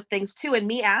struggle with things too, and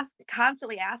me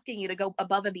constantly asking you to go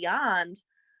above and beyond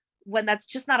when that's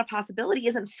just not a possibility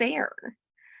isn't fair.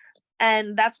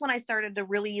 And that's when I started to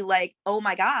really like, oh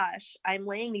my gosh, I'm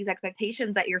laying these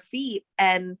expectations at your feet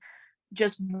and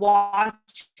just watching,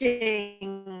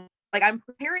 like I'm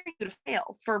preparing you to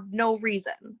fail for no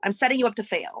reason. I'm setting you up to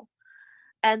fail.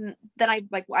 And then I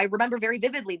remember very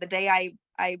vividly the day I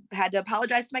had to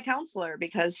apologize to my counselor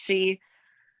because she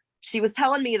was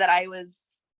telling me that I was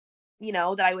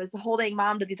holding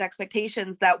mom to these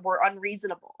expectations that were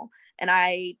unreasonable. And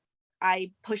I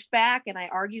pushed back and I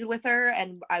argued with her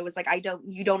and I was like,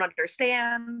 you don't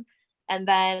understand. And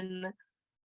then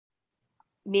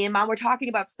me and mom were talking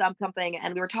about something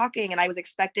and we were talking and I was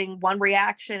expecting one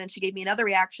reaction and she gave me another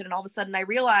reaction. And all of a sudden I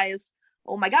realized,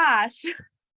 oh my gosh,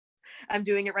 I'm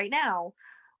doing it right now.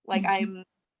 Like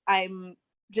I'm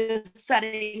just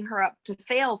setting her up to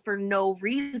fail for no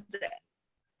reason.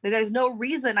 There's no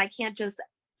reason I can't just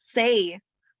say,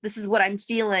 this is what I'm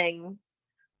feeling.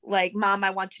 Like, mom,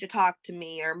 I want you to talk to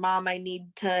me, or mom, I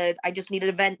just need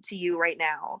to vent to you right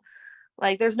now.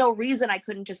 Like, there's no reason I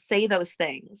couldn't just say those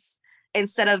things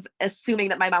instead of assuming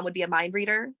that my mom would be a mind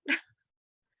reader.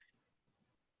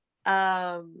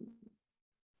 But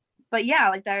yeah,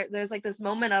 like there's like this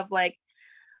moment of like,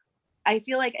 I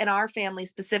feel like in our family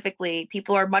specifically,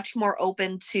 people are much more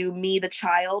open to me, the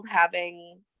child,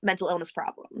 having mental illness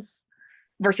problems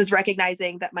versus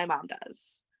recognizing that my mom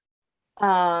does.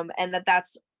 And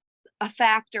that's a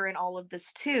factor in all of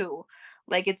this too.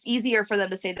 Like it's easier for them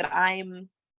to say that I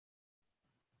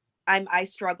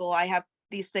struggle, I have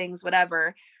these things,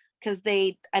 whatever, because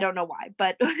I don't know why.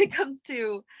 But when it comes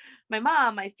to my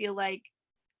mom, I feel like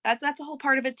that's a whole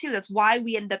part of it too. That's why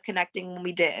we ended up connecting when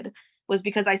we did, was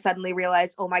because I suddenly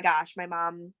realized, oh my gosh, my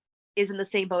mom is in the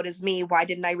same boat as me. Why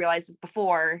didn't I realize this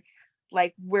before?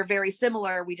 Like we're very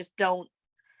similar. We just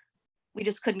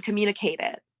couldn't communicate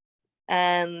it.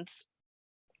 And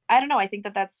I don't know. I think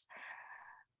that's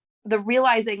the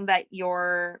realizing that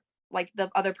you're like the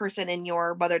other person in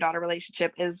your mother-daughter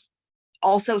relationship is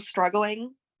also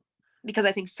struggling, because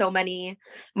I think so many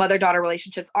mother-daughter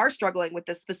relationships are struggling with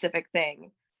this specific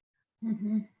thing.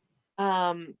 Mm-hmm.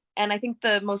 And I think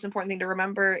the most important thing to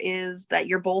remember is that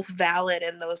you're both valid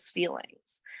in those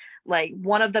feelings. Like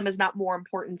one of them is not more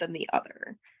important than the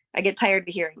other. I get tired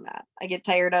of hearing that. I get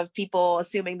tired of people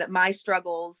assuming that my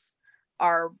struggles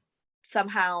are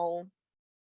somehow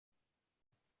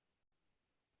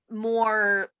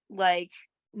more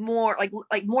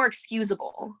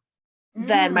excusable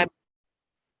than my,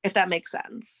 if that makes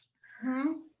sense.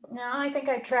 Mm-hmm. No, I think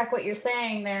I track what you're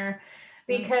saying there,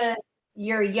 because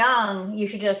you're young, you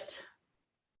should just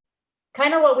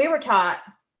kind of what we were taught,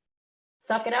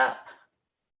 suck it up.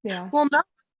 yeah. Well, no,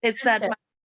 it's that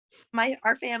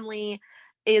our family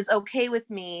is okay with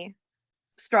me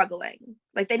struggling.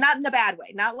 Like they, not in a bad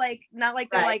way, not like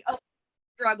they're like, oh,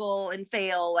 struggle and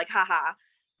fail, like haha.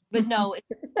 But no,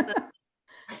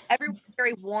 everyone's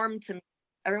very warm to me.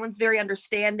 Everyone's very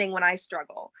understanding when I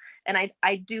struggle. And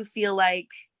I do feel like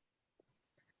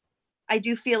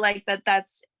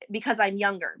that's because I'm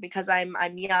younger, because I'm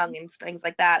young and things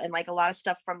like that. And like a lot of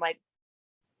stuff from like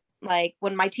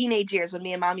when my teenage years, when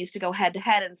me and mom used to go head to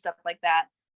head and stuff like that,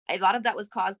 a lot of that was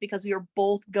caused because we were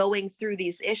both going through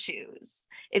these issues.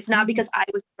 It's not because I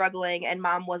was struggling and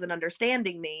mom wasn't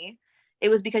understanding me. It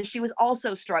was because she was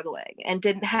also struggling and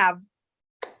didn't have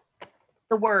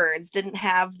the words, didn't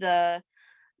have the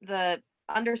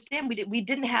understand. We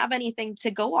didn't have anything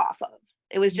to go off of.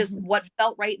 It was just what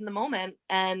felt right in the moment.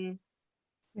 And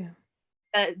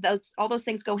all those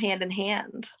things go hand in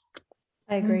hand.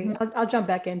 I agree. I'll jump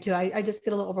back into, I just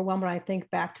get a little overwhelmed when I think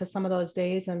back to some of those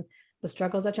days and the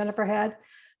struggles that Jennifer had.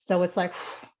 So it's like,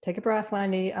 take a breath,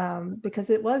 Wendy, because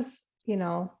it was,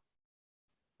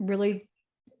 really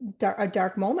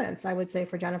dark moments, I would say,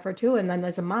 for Jennifer too. And then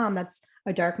as a mom, that's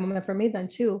a dark moment for me then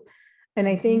too. And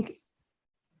I think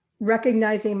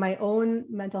recognizing my own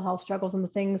mental health struggles and the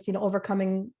things,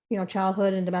 overcoming,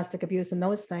 childhood and domestic abuse and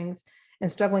those things,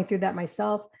 and struggling through that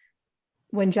myself.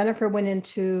 When Jennifer went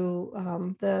into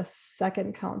the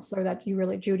second counselor that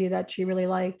Judy, that she really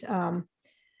liked,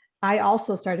 I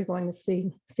also started going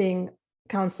to seeing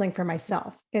counseling for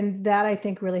myself. And that I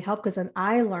think really helped, because then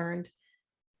I learned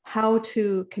how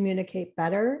to communicate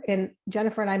better. And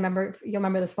Jennifer and I you'll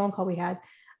remember this phone call we had,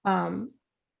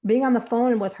 being on the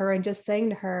phone with her and just saying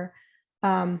to her,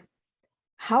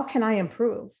 how can I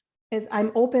improve?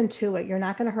 I'm open to it. You're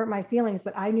not going to hurt my feelings,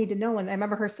 but I need to know. And I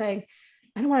remember her saying,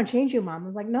 I don't want to change you, Mom. I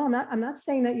was like, no, I'm not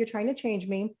saying that you're trying to change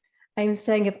me. I'm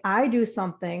saying if I do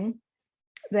something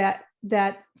that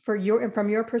from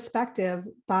your perspective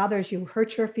bothers you,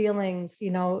 hurts your feelings,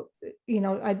 I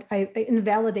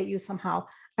invalidate you somehow,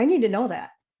 I need to know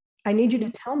that. I need you to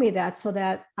tell me that, so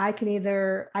that I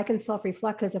can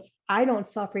self-reflect, because if I don't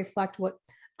self-reflect what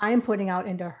I'm putting out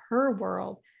into her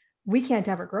world, we can't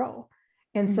ever grow.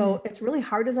 And so it's really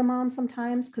hard as a mom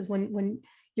sometimes, because when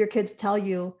your kids tell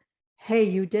you, hey,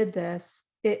 you did this,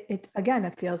 it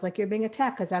feels like you're being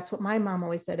attacked, because that's what my mom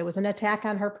always said. It was an attack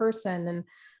on her person and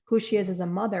who she is as a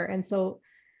mother. And so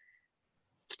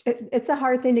it's a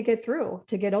hard thing to get through,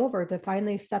 to get over, to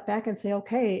finally step back and say,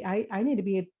 okay, I need to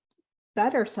be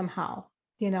better somehow,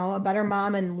 a better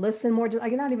mom, and listen more.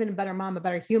 Like, not even a better mom, a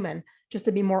better human, just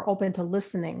to be more open to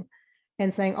listening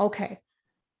and saying, okay,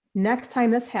 next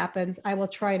time this happens, I will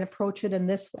try and approach it in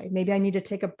this way. Maybe I need to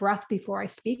take a breath before I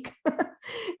speak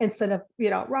instead of,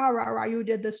 rah, rah, rah, you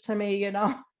did this to me, and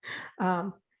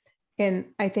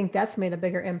I think that's made a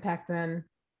bigger impact than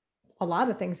a lot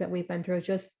of things that we've been through,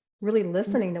 just really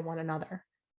listening to one another.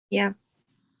 Yeah.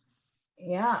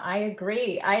 Yeah, I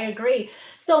agree.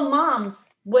 So moms,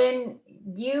 when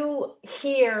you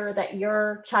hear that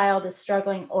your child is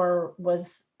struggling or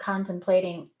was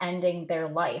contemplating ending their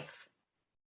life,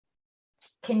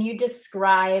 can you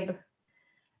describe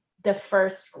the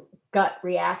first gut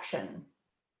reaction?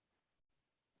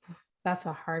 That's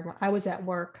a hard one. I was at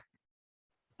work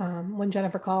when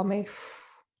Jennifer called me.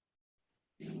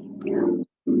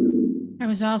 I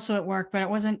was also at work, but it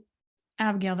wasn't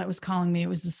Abigail that was calling me. It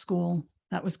was the school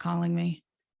that was calling me.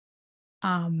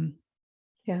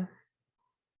 Yeah.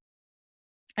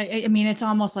 I mean, it's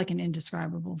almost like an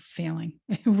indescribable feeling.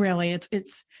 Really,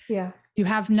 it's yeah.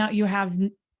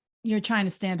 You're trying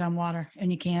to stand on water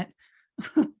and you can't.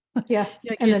 Yeah.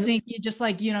 You just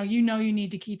like, you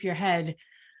need to keep your head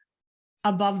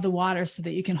above the water so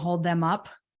that you can hold them up,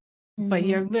 but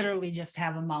you're literally just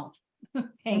have a mouth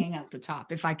hanging out the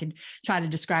top. If I could try to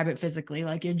describe it physically,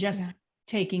 like you're just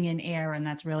taking in air, and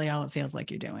that's really all it feels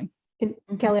like you're doing. And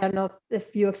Kelly, I don't know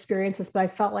if you experienced this, but I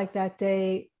felt like that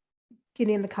day,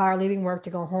 getting in the car, leaving work to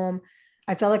go home,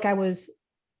 I felt like I was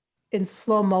in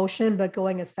slow motion, but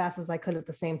going as fast as I could at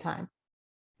the same time.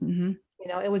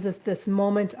 It was this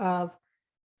moment of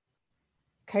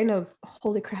kind of,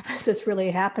 holy crap, is this really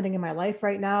happening in my life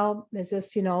right now? Is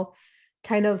this,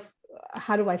 kind of,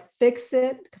 how do I fix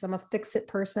it? Because I'm a fix it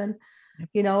person,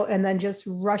 and then just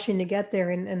rushing to get there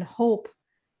and hope,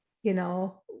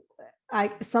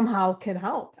 I somehow can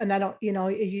help. And I don't,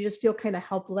 you just feel kind of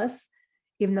helpless,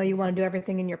 even though you want to do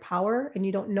everything in your power, and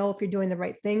you don't know if you're doing the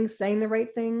right things, saying the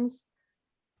right things.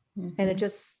 And it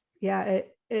just,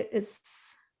 it's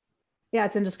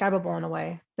indescribable in a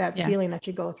way, that feeling that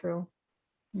you go through.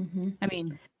 I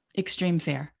mean, extreme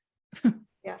fear.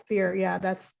 Fear. Yeah,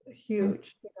 that's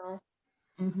huge,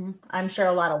 I'm sure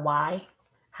a lot of why,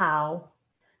 how,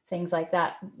 things like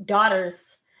that. Daughters,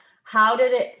 how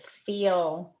did it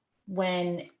feel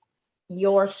when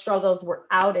your struggles were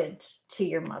outed to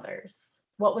your mothers?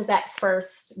 What was that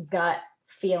first gut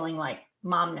feeling like?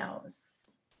 Mom knows.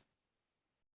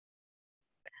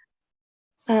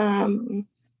 I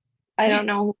don't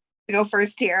know who to go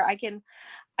first here. I can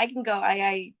go.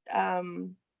 I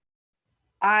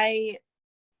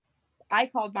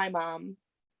called my mom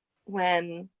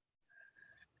when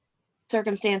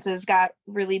circumstances got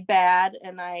really bad,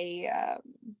 and I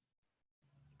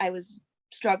was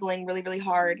struggling really, really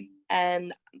hard.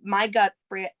 And my gut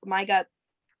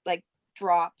like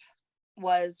drop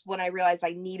was when I realized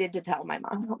I needed to tell my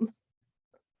mom.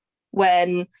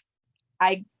 When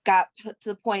I got to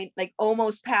the point, like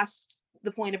almost past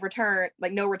the point of return,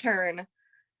 like no return.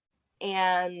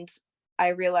 And I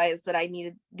realized that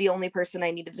the only person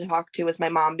I needed to talk to was my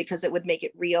mom, because it would make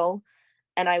it real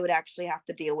and I would actually have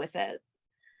to deal with it.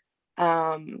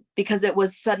 Because it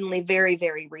was suddenly very,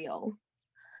 very real.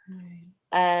 Right.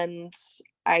 And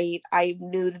I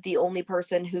knew that the only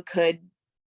person who could,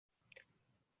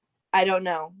 I don't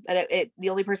know, that the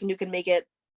only person who could make it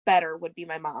better would be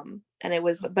my mom. And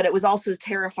but it was also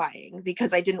terrifying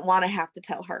because I didn't want to have to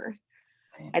tell her.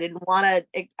 Right. I didn't want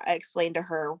to explain to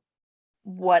her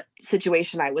what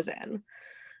situation I was in.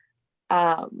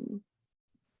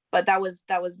 But that was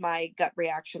my gut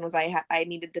reaction, was I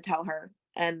needed to tell her,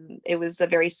 and it was a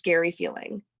very scary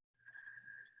feeling.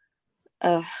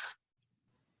 You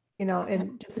know,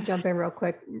 and just to jump in real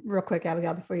quick,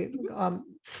 Abigail, before you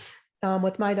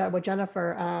with my daughter, with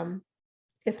Jennifer,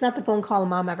 it's not the phone call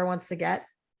mom ever wants to get,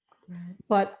 Right.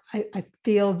 but I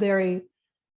feel very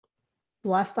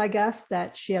blessed, I guess,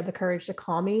 that she had the courage to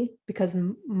call me, because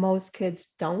most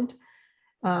kids don't.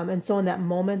 And so in that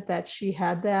moment that she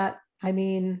had that, I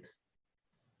mean,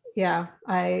 yeah.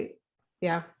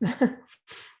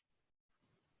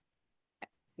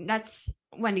 That's,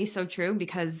 Wendy, so true,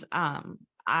 because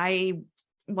I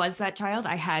was that child.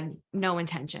 I had no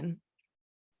intention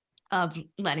of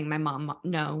letting my mom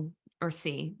know or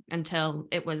see until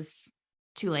it was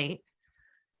too late.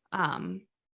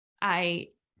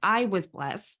 I was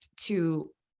blessed to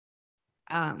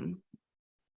have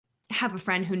a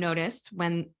friend who noticed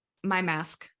when my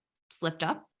mask slipped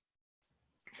up,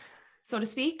 so to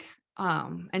speak,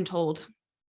 and told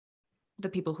the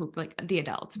people who, like the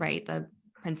adults, right? The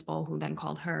principal, who then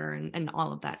called her, and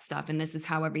all of that stuff. And this is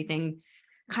how everything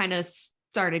kind of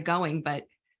started going. But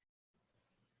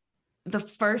the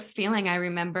first feeling I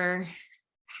remember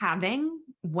having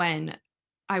when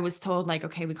I was told, like,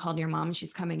 okay, we called your mom,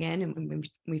 she's coming in, and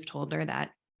we've told her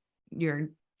that you're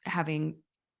having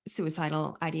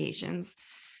suicidal ideations,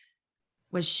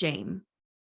 was shame.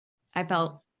 I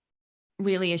felt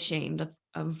really ashamed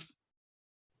of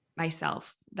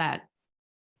myself,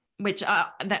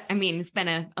 it's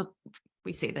been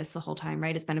we say this the whole time,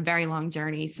 right? It's been a very long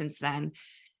journey since then.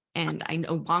 And I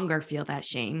no longer feel that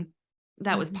shame.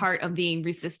 That was part of the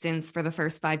resistance for the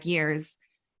first 5 years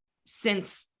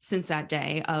since that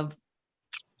day of,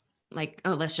 like,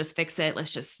 oh, let's just fix it.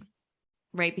 Let's just,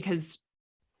 right? Because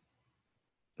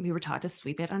we were taught to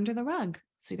sweep it under the rug.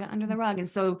 And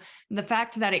so the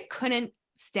fact that it couldn't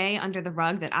stay under the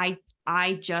rug, that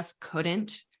I just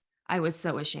couldn't, I was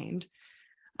so ashamed.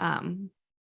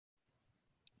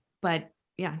 But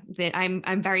yeah,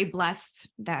 I'm very blessed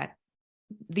that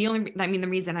the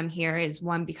reason I'm here is,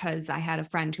 one, because I had a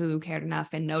friend who cared enough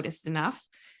and noticed enough.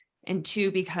 And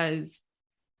two, because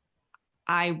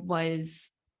I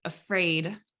was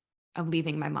afraid of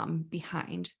leaving my mom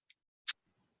behind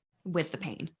with the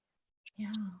pain.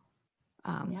 Yeah.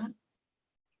 Yeah.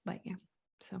 But yeah,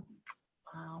 so.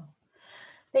 Wow.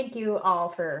 Thank you all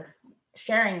for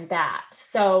sharing that.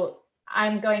 So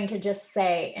I'm going to just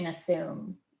say and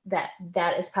assume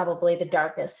that is probably the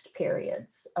darkest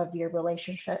periods of your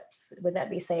relationships. Would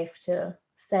that be safe to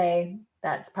say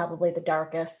that's probably the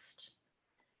darkest?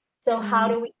 So how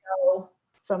do we go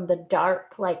from the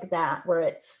dark like that, where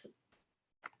it's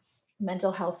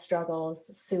mental health struggles,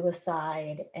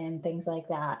 suicide, and things like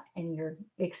that, and you're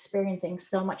experiencing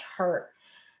so much hurt,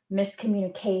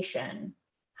 miscommunication?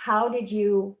 How did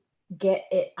you get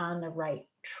it on the right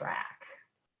track?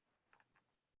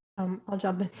 I'll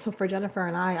jump in. So for Jennifer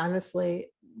and I, honestly,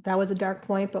 that was a dark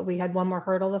point, but we had one more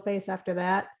hurdle to face after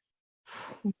that.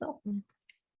 So,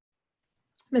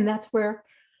 and that's where,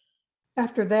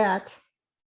 after that,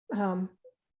 and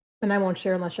I won't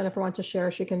share unless Jennifer wants to share.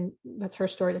 She can, that's her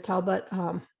story to tell. But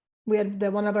we had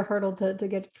the one other hurdle to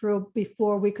get through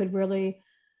before we could really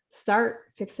start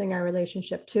fixing our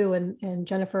relationship too. And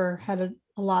Jennifer had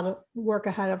a lot of work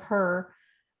ahead of her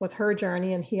with her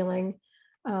journey and healing.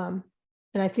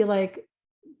 And I feel like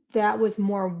that was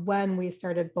more when we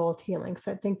started both healing.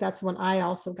 So I think that's when I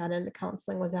also got into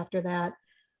counseling, was after that.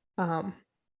 So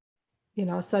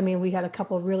I mean, we had a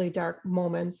couple of really dark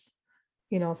moments,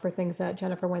 for things that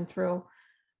Jennifer went through,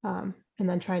 and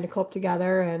then trying to cope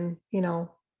together and,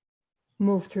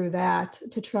 move through that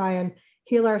to try and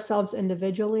heal ourselves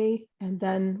individually, and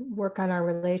then work on our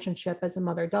relationship as a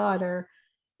mother-daughter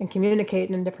and communicate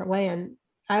in a different way. And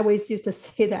I always used to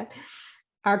say that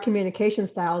our communication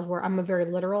styles were, I'm a very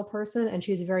literal person and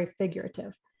she's very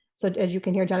figurative. So as you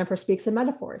can hear, Jennifer speaks in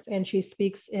metaphors and she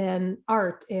speaks in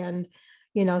art, and,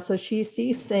 so she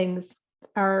sees things.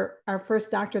 Our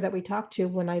first doctor that we talked to,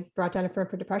 when I brought Jennifer in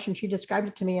for depression, she described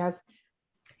it to me as,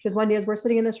 She goes, Wendy, as we're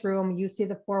sitting in this room, you see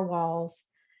the four walls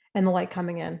and the light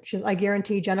coming in. She goes, I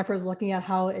guarantee Jennifer's looking at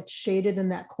how it's shaded in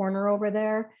that corner over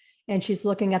there. And she's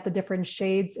looking at the different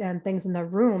shades and things in the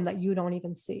room that you don't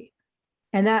even see.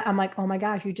 And that I'm like, oh my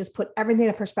gosh, you just put everything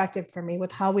in perspective for me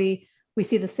with how we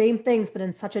see the same things, but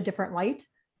in such a different light.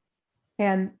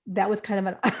 And that was kind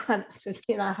of an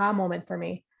aha moment for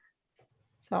me.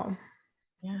 So.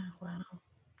 Yeah. Wow.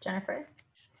 Jennifer?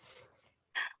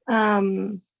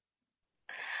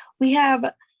 We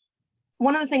have,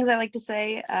 one of the things I like to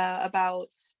say about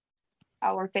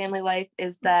our family life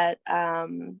is that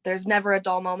there's never a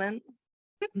dull moment.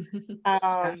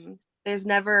 There's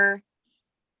not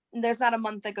a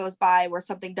month that goes by where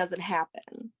something doesn't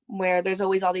happen, where there's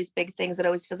always all these big things. It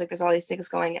always feels like there's all these things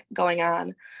going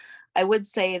on. I would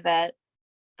say that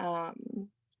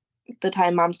the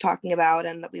time Mom's talking about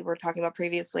and that we were talking about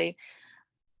previously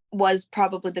was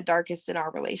probably the darkest in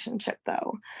our relationship,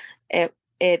 though.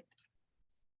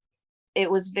 It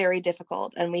was very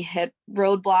difficult, and we hit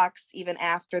roadblocks even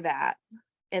after that,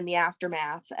 in the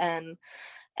aftermath, and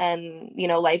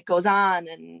life goes on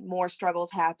and more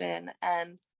struggles happen.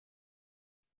 And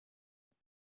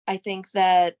I think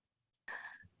that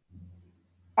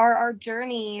our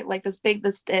journey, like it's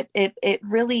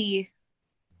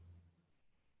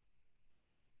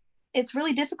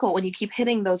really difficult when you keep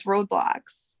hitting those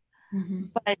roadblocks. Mm-hmm.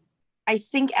 But I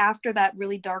think after that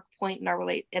really dark point in our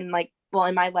in my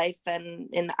life and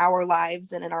in our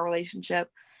lives and in our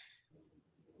relationship,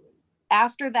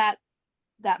 after that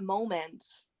moment,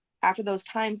 after those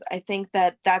times, I think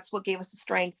that that's what gave us the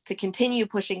strength to continue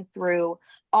pushing through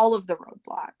all of the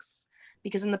roadblocks.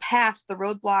 Because in the past, the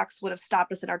roadblocks would have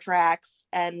stopped us in our tracks,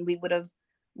 and we would have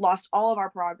lost all of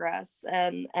our progress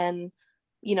and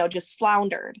just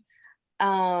floundered.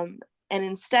 And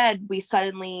instead, we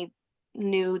suddenly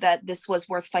knew that this was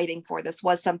worth fighting for. This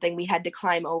was something we had to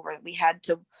climb over, we had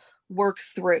to work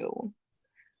through.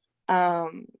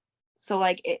 So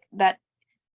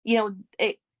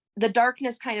the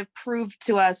darkness kind of proved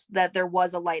to us that there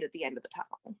was a light at the end of the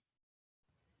tunnel.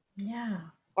 Yeah.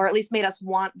 Or at least made us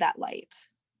want that light.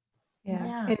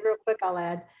 Yeah. And real quick, I'll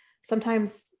add,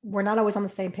 sometimes we're not always on the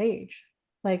same page.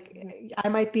 Like I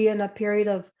might be in a period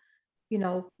of,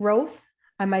 growth.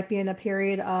 I might be in a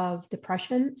period of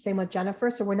depression. Same with Jennifer.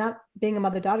 So we're not being a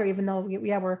mother-daughter, even though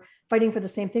we're fighting for the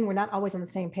same thing. We're not always on the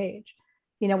same page.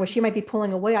 Where she might be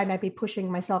pulling away, I might be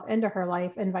pushing myself into her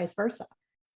life and vice versa,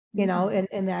 in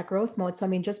that growth mode. So, I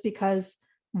mean, just because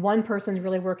one person's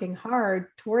really working hard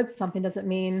towards something doesn't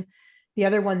mean the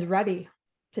other one's ready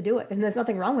to do it. And there's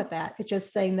nothing wrong with that. It's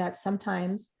just saying that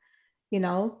sometimes,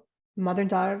 mother and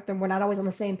daughter, then we're not always on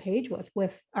the same page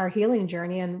with our healing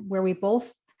journey and where we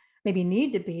both maybe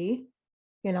need to be,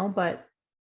 but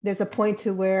there's a point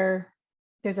to where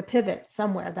there's a pivot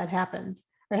somewhere that happens.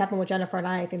 Or it happened with Jennifer and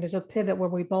I think there's a pivot where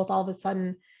we both all of a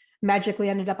sudden magically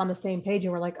ended up on the same page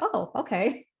and we're like, oh,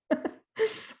 okay.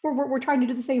 we're trying to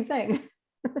do the same thing.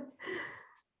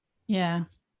 Yeah.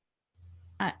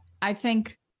 I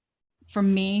think for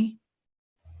me,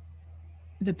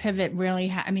 the pivot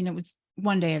really, it was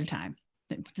one day at a time.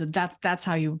 That's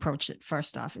how you approach it.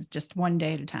 First off, is just one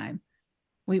day at a time.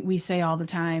 We say all the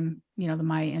time, the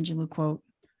Maya Angelou quote,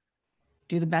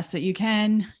 do the best that you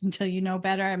can until you know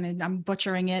better. I mean, I'm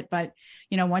butchering it, but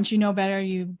once you know better,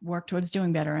 you work towards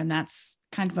doing better. And that's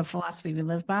kind of a philosophy we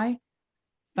live by.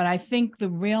 But I think the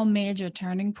real major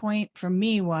turning point for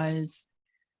me was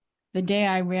the day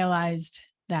I realized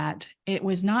that it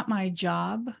was not my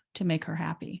job to make her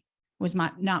happy. It was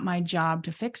not my job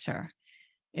to fix her.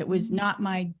 It was not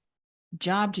my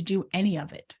job to do any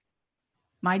of it.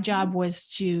 My job was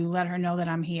to let her know that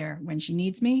I'm here when she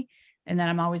needs me and that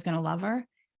I'm always going to love her.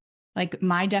 Like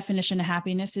my definition of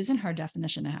happiness isn't her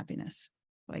definition of happiness.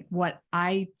 Like what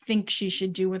I think she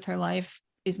should do with her life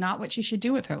is not what she should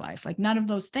do with her life. Like none of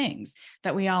those things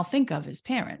that we all think of as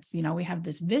parents, we have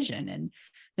this vision. And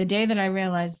the day that I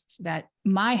realized that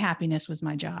my happiness was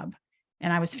my job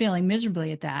and I was feeling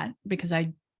miserably at that because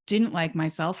I didn't like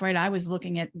myself, right? I was look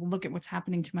at what's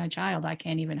happening to my child. I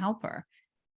can't even help her.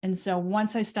 And so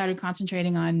once I started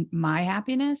concentrating on my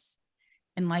happiness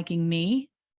and liking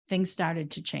me, things started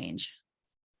to change.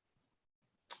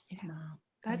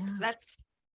 Yeah. That's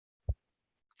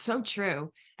so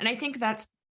true. And I think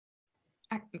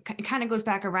it kind of goes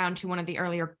back around to one of the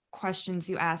earlier questions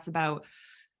you asked about,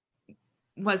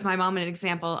 was my mom an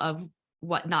example of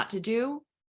what not to do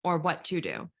or what to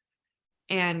do?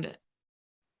 And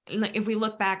if we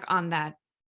look back on that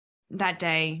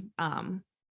day,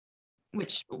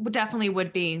 which definitely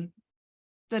would be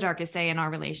the darkest day in our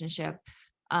relationship.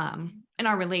 I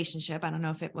don't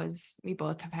know if it was, we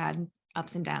both have had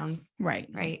ups and downs. Right.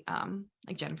 Right.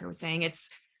 Like Jennifer was saying, it's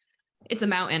a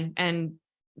mountain, and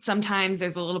sometimes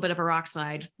there's a little bit of a rock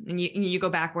slide, and you go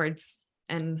backwards,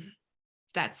 and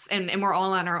and we're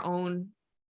all on our own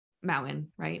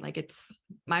mountain, right? Like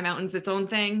my mountain's its own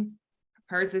thing,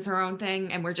 hers is her own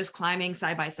thing, and we're just climbing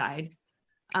side by side.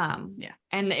 And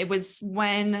it was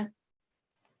when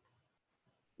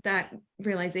that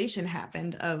realization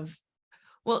happened of,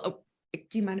 well,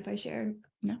 do you mind if I share?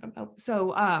 No.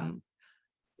 So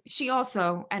she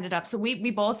also ended up, so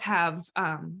we both have,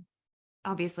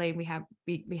 obviously we have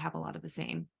a lot of the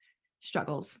same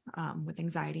struggles with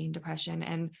anxiety and depression,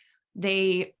 and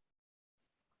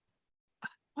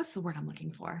what's the word I'm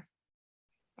looking for?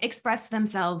 Express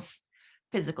themselves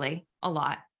physically a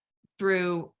lot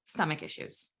through stomach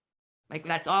issues. Like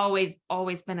that's always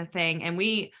been a thing. And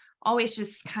we always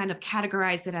just kind of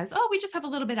categorize it as, oh, we just have a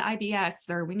little bit of IBS,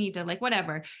 or we need to like,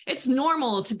 whatever. It's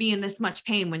normal to be in this much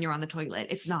pain when you're on the toilet.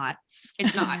 It's not.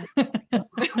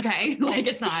 Okay. Like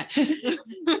it's not.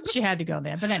 She had to go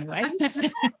there, but anyway.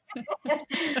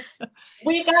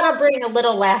 We gotta bring a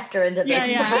little laughter into this.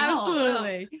 Yeah,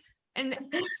 absolutely. And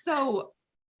so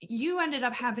you ended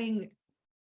up having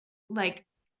like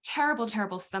terrible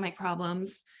stomach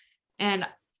problems, and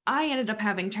I ended up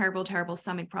having terrible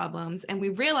stomach problems, and we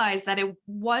realized that it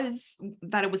was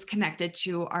connected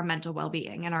to our mental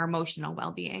well-being and our emotional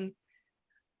well-being.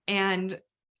 And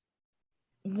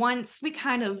once we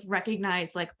kind of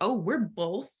recognized like, oh, we're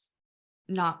both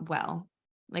not well,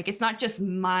 like it's not just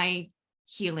my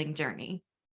healing journey,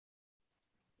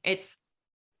 it's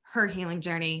her healing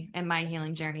journey and my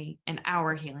healing journey and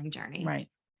our healing journey. Right.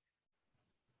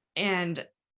 And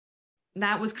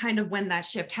that was kind of when that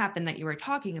shift happened that you were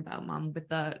talking about, Mom,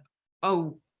 with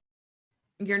oh,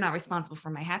 you're not responsible for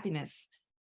my happiness.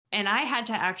 And I had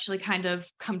to actually kind of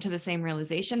come to the same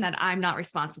realization that I'm not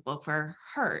responsible for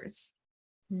hers,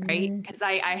 right? Because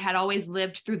I had always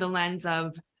lived through the lens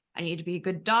of, I need to be a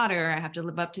good daughter. I have to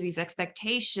live up to these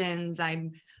expectations.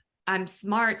 I'm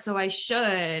smart, so I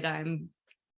should.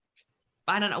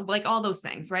 I don't know, like all those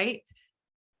things, right?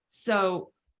 So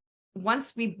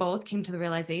once we both came to the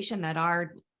realization that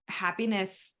our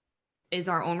happiness is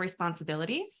our own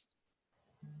responsibilities,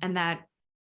 and that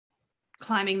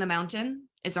climbing the mountain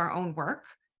is our own work,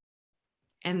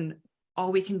 and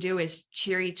all we can do is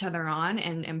cheer each other on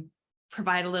and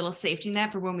provide a little safety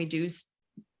net for when we do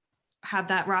have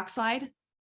that rock slide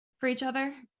for each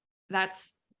other,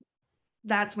 that's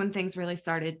when things really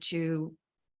started to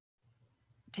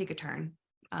take a turn.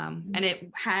 And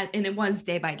it was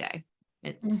day by day.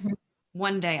 It's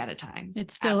one day at a time. It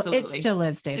still is day by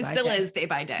day. It still is day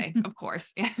by day, of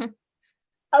course. Yeah.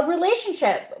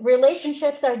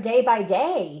 Relationships are day by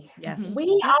day. Yes.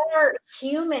 We are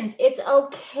humans. It's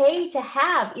okay to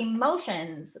have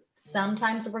emotions.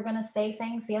 Sometimes we're going to say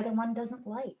things the other one doesn't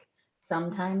like.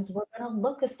 Sometimes we're going to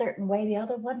look a certain way the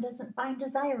other one doesn't find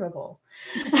desirable.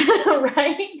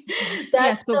 Right?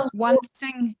 Yes, but one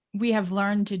thing we have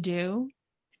learned to do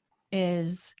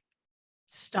is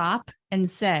stop and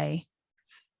say,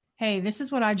 hey, this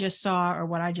is what I just saw or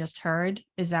what I just heard.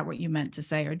 Is that what you meant to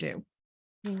say or do?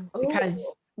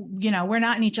 Because, we're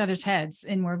not in each other's heads,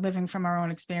 and we're living from our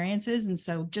own experiences. And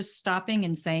so just stopping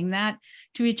and saying that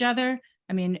to each other.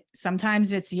 I mean,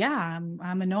 sometimes it's, I'm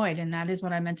annoyed, and that is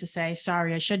what I meant to say.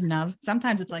 Sorry, I shouldn't have.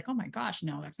 Sometimes it's like, oh my gosh,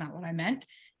 no, that's not what I meant.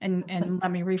 And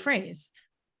let me rephrase.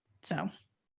 So.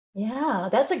 Yeah,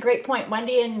 that's a great point.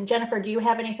 Wendy and Jennifer, do you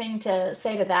have anything to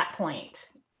say to that point?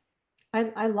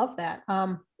 I love that.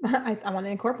 I want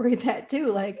to incorporate that too.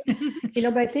 Like,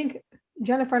 but I think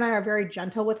Jennifer and I are very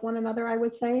gentle with one another. I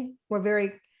would say we're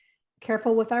very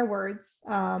careful with our words.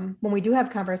 When we do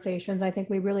have conversations, I think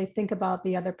we really think about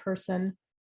the other person.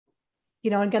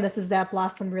 Again, this is that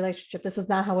blossomed relationship. This is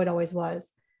not how it always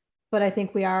was, but I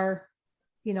think we are,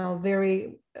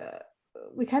 very,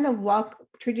 we kind of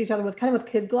treat each other with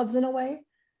kid gloves in a way,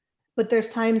 but there's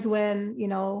times when,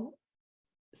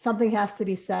 something has to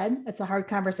be said. It's a hard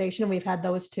conversation. We've had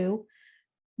those too,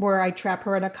 where I trap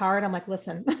her in a car and I'm like,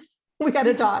 listen, we got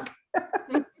to talk.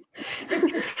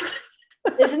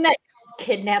 Isn't that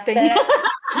kidnapping?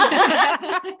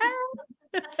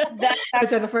 That's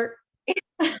Jennifer.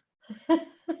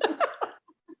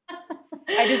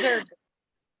 I deserved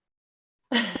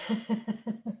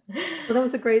Well,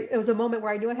 it was a moment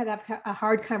where I knew I had to have a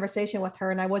hard conversation with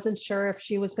her, and I wasn't sure if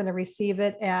she was going to receive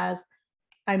it as,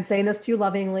 I'm saying this to you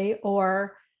lovingly,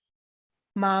 or,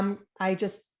 Mom, I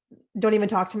just don't even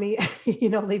talk to me,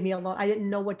 leave me alone. I didn't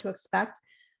know what to expect.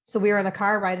 So we were in a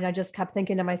car ride, and I just kept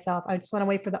thinking to myself, I just want to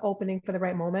wait for the opening for the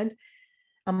right moment.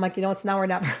 I'm like, it's now or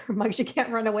never. I'm like, she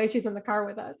can't run away. She's in the car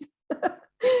with us.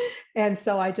 And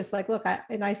so I just like, look,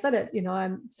 I said it,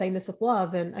 I'm saying this with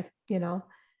love, and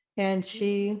and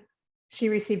she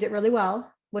received it really well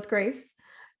with grace.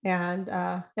 And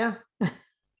yeah.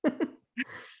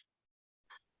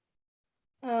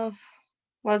 Oh,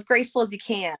 well, as graceful as you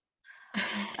can.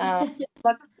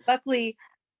 Luckily,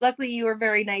 you were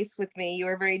very nice with me. You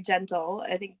were very gentle.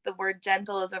 I think the word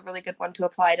gentle is a really good one to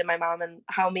apply to my mom and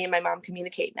how me and my mom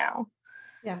communicate now.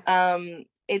 Yeah.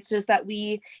 It's just that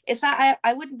it's not,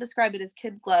 I wouldn't describe it as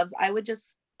kid gloves. I would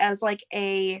just as like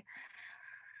an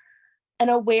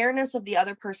awareness of the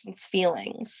other person's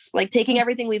feelings, like taking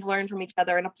everything we've learned from each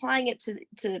other and applying it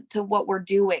to what we're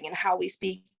doing and how we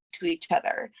speak to each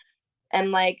other.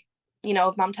 And like,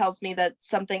 if mom tells me that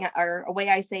something or a way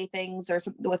I say things or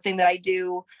the thing that I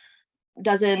do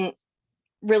doesn't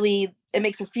really, it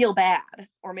makes her feel bad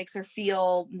or makes her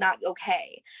feel not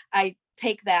okay, I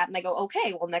take that and I go,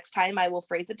 okay, well, next time I will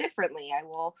phrase it differently. I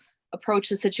will approach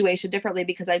the situation differently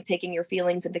because I'm taking your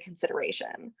feelings into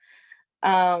consideration.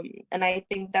 And I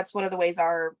think that's one of the ways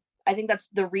I think that's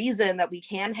the reason that we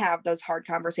can have those hard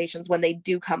conversations when they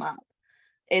do come up,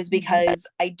 is because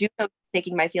I do know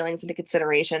taking my feelings into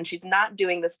consideration. She's not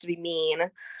doing this to be mean,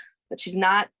 but she's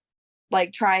not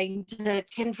like trying to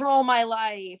control my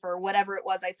life or whatever it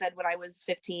was I said when I was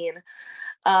 15.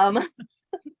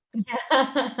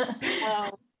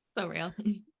 So real.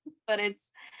 But it's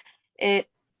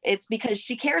because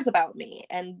she cares about me,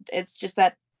 and it's just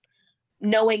that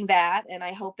knowing that, and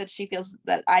I hope that she feels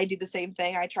that I do the same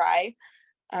thing. I try,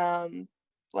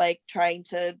 like trying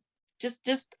to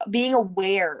just being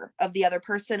aware of the other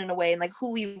person in a way, and like who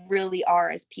we really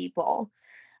are as people,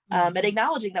 and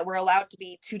acknowledging that we're allowed to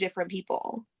be two different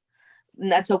people,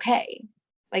 and that's okay.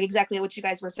 Like exactly what you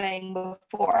guys were saying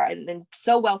before, and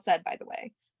so well said, by the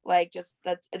way. Like just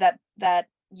that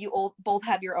you all both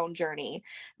have your own journey,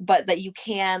 but that you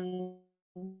can,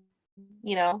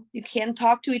 you can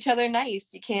talk to each other nice,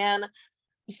 you can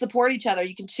support each other,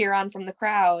 you can cheer on from the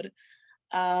crowd,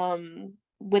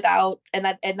 without, and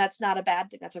that's not a bad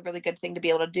thing. That's a really good thing to be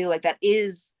able to do. Like that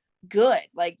is good.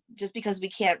 Like just because we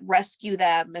can't rescue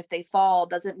them if they fall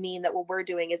doesn't mean that what we're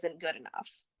doing isn't good enough.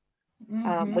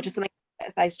 Which is something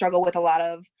I struggle with a lot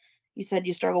of. You said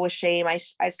you struggle with shame. I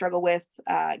struggle with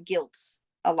guilt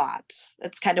a lot.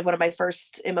 It's kind of one of my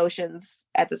first emotions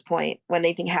at this point. When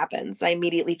anything happens, I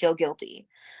immediately feel guilty,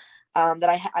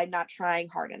 that I'm not trying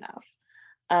hard enough.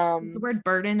 Does the word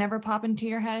burden ever pop into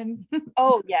your head?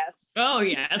 Oh yes. Oh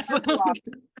yes.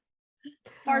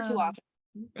 Far too often.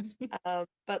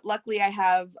 But luckily I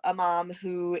have a mom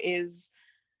who is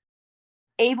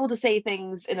able to say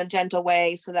things in a gentle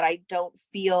way so that I don't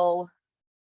feel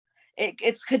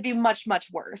it could be much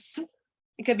worse.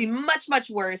 It could be much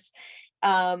worse.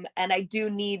 And I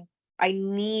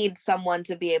need someone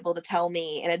to be able to tell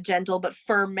me in a gentle but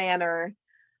firm manner,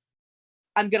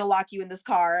 I'm going to lock you in this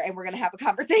car and we're going to have a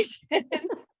conversation.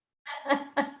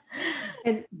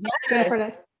 And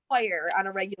Jennifer, require on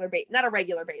a regular basis, not a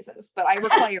regular basis, but I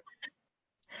require.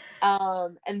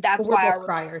 And that's why we're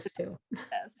criers too.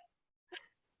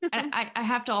 And I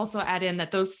have to also add in that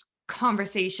those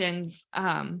conversations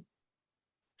have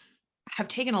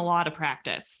taken a lot of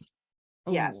practice.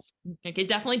 Yes. Like it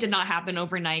definitely did not happen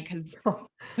overnight because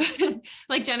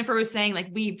like Jennifer was saying, like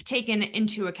we've taken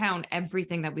into account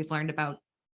everything that we've learned about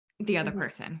the other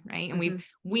person, right? And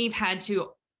we've had to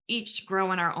each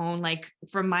grow on our own. Like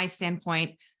from my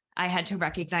standpoint, I had to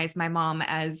recognize my mom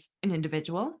as an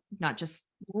individual, not just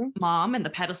mom and the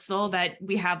pedestal that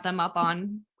we have them up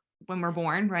on when we're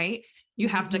born, right? You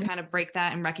have to kind of break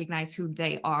that and recognize who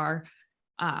they are.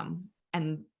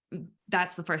 And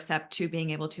that's the first step to being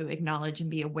able to acknowledge and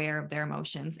be aware of their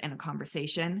emotions in a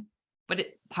conversation. But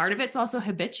part of it's also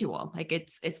habitual. Like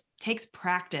it takes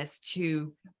practice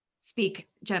to speak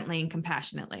gently and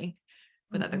compassionately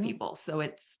with other people. So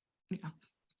it's,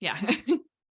 yeah.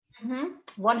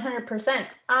 100%.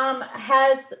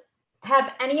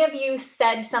 Have any of you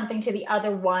said something to the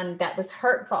other one that was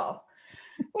hurtful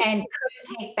and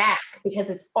couldn't take back because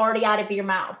it's already out of your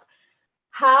mouth?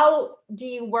 How do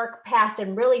you work past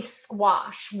and really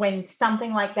squash when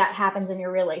something like that happens in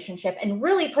your relationship and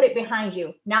really put it behind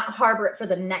you, not harbor it for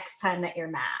the next time that you're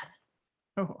mad?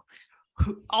 Oh,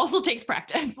 also takes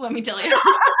practice, let me tell you.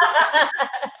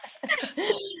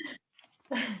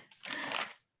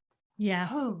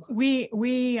 Yeah, we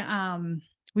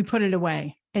put it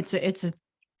away. It's a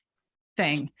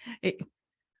thing.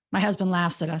 My husband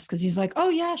laughs at us because he's like, "Oh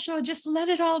yeah, sure, just let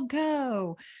it all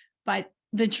go." But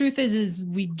the truth is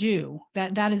we do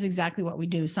that. That is exactly what we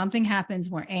do. Something happens,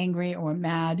 we're angry or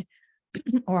mad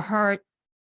or hurt,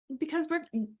 because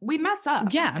we mess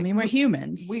up. Yeah, I mean, we're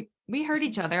humans. We hurt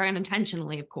each other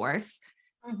unintentionally, of course.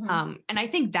 Mhm. And I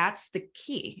think that's the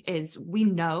key, is we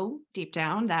know deep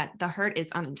down that the hurt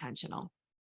is unintentional.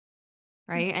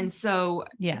 Right. And so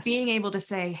Yes. being able to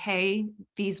say, hey,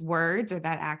 these words or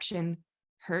that action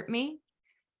hurt me.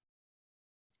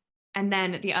 And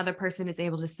then the other person is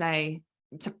able to say,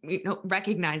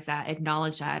 recognize that,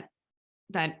 acknowledge that,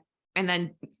 and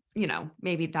then,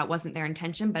 maybe that wasn't their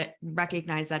intention, but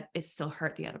recognize that it still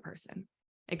hurt the other person.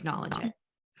 Acknowledge it.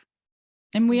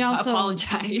 And we also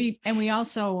apologize. we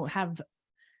also have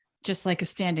just like a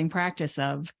standing practice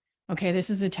of, okay, this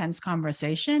is a tense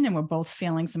conversation and we're both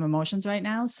feeling some emotions right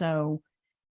now. So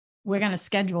we're going to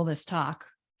schedule this talk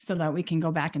so that we can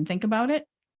go back and think about it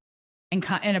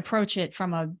and approach it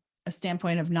from a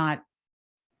standpoint of not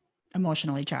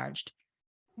emotionally charged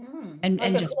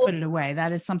and just put it away.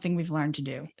 That is something we've learned to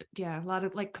do. Yeah. A lot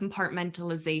of like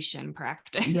compartmentalization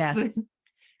practice. Yes.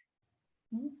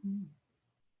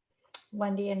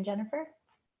 Wendy and Jennifer?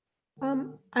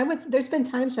 There's been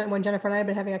times when Jennifer and I have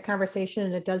been having a conversation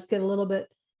and it does get a little bit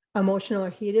emotional or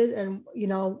heated. And,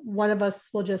 one of us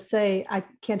will just say, I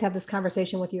can't have this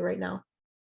conversation with you right now.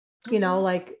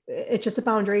 Like it's just a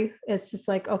boundary. It's just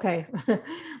like, okay,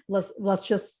 let's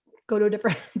just go to a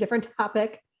different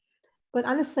topic. But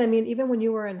honestly, I mean, even when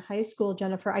you were in high school,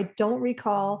 Jennifer, I don't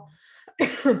recall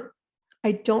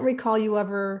you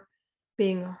ever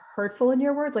being hurtful in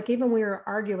your words. Like even when we were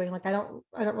arguing, like I don't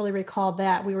really recall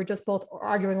that. We were just both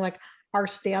arguing like our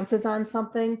stances on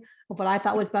something, what I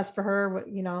thought was best for her,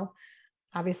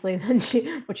 obviously, and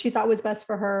then what she thought was best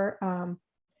for her.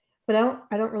 But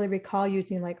I don't really recall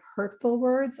using like hurtful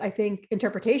words. I think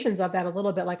interpretations of that a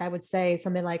little bit, like I would say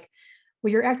something like,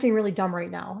 well, you're acting really dumb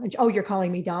right now. And, oh, you're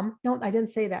calling me dumb. No, I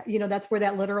didn't say that. That's where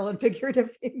that literal and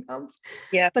figurative thing comes.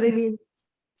 Yeah. But I mean,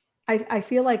 I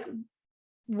feel like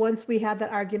once we had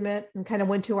that argument and kind of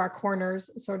went to our corners,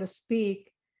 so to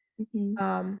speak,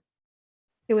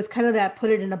 it was kind of that put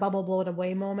it in a bubble, blow it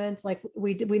away moment. Like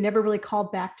we never really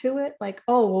called back to it. Like,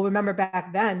 oh, well, remember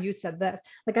back then you said this.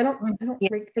 Like, I don't,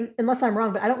 unless I'm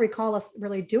wrong, but I don't recall us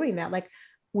really doing that. Like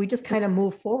we just kind of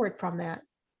move forward from that.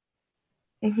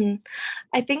 I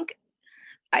think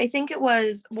it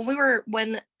was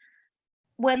when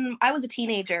I was a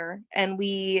teenager and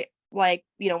we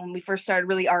when we first started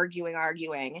really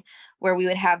arguing, where we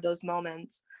would have those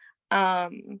moments. I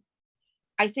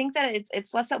think that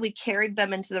it's less that we carried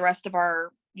them into the rest of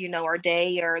our, our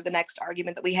day or the next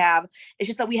argument that we have. It's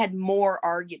just that we had more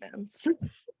arguments.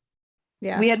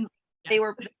 Yeah. They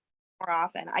were more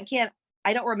often. I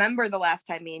don't remember the last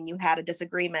time me and you had a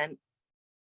disagreement.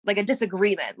 Like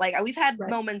we've had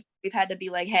moments we've had to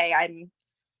be like, hey, I'm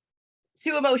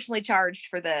too emotionally charged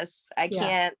for this. I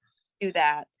can't do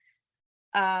that.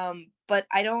 But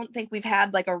I don't think we've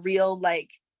had like a real like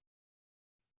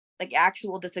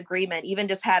actual disagreement, even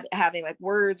just having like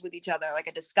words with each other, like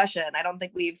a discussion. I don't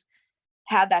think we've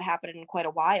had that happen in quite a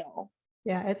while.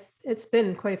 Yeah, it's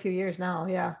been quite a few years now.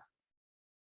 Yeah.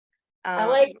 I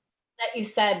like that you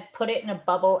said put it in a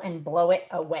bubble and blow it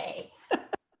away.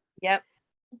 Yep.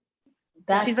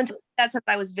 She's been telling me that since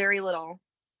I was very little.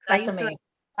 I used to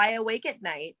lie awake at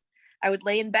night. I would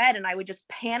lay in bed and I would just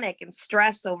panic and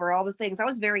stress over all the things. I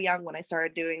was very young when I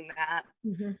started doing that.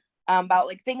 About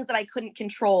like things that I couldn't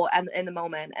control in the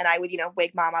moment. And I would,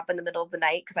 wake mom up in the middle of the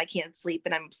night because I can't sleep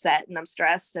and I'm upset and I'm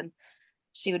stressed. And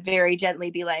she would very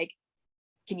gently be like,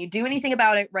 can you do anything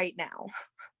about it right now?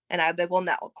 And I'd be like, well,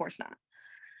 no, of course not.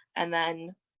 And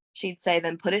then she'd say,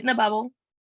 then put it in a bubble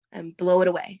and blow it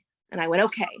away. And I went,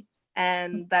 okay.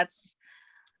 And that's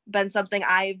been something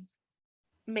I've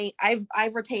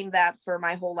retained that for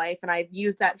my whole life. And I've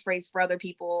used that phrase for other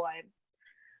people.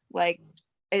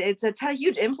 It's a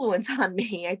huge influence on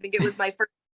me. I think it was my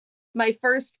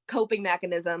first coping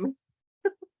mechanism.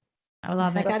 I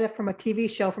love it. I got it from a TV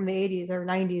show from the 80s or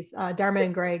 90s, Dharma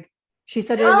and Greg. She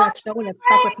said it in that show and it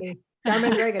stuck with me. Dharma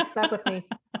and Greg, it stuck with me.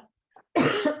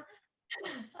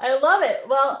 I love it.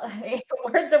 Well,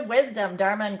 words of wisdom,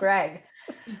 Dharma and Greg.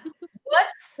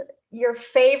 What's your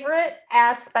favorite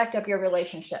aspect of your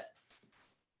relationships?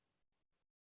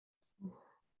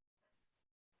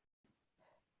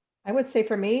 I would say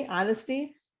for me,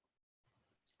 honesty.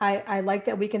 I like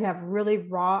that we can have really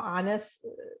raw, honest.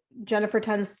 Jennifer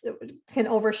can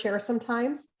overshare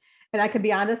sometimes, and I can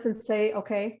be honest and say,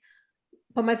 okay,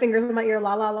 put my fingers in my ear,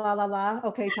 la la la la la.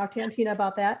 Okay, talk to Antina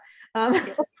about that.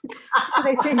 But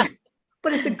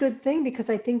it's a good thing because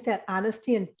I think that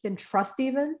honesty and trust,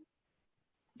 even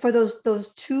for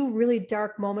those two really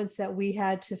dark moments that we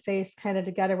had to face kind of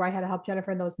together, where I had to help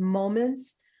Jennifer in those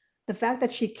moments. The fact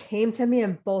that she came to me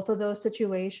in both of those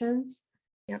situations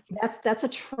That's a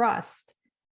trust.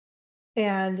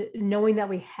 And knowing that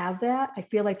we have that, I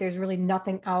feel like there's really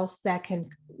nothing else that can,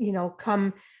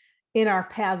 come in our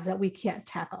paths that we can't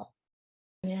tackle.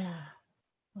 Yeah,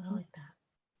 I like that.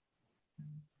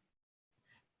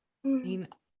 I mean,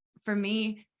 for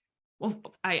me, well,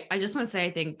 I just want to say,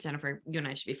 I think, Jennifer, you and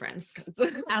I should be friends.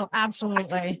 Oh,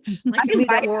 absolutely. Like, be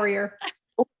that warrior.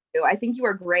 I think you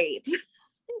are great.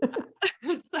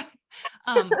 So,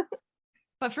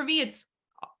 but for me, it's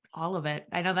all of it.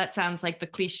 I know that sounds like the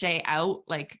cliche out,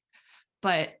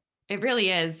 but it really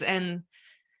is. And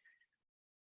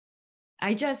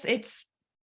it's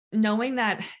knowing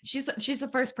that she's the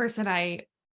first person I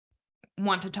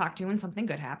want to talk to when something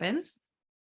good happens,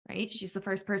 right? She's the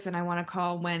first person I want to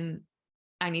call when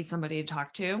I need somebody to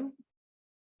talk to.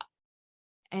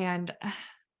 And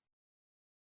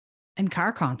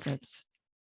car concerts.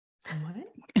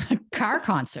 What? Car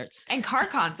concerts. And car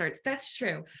concerts. That's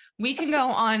true. We can go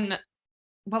on,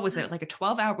 what was it? Like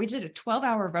we did a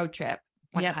 12-hour road trip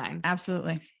one time.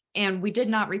 Absolutely. And we did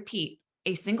not repeat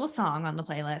a single song on the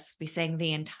playlist. We sang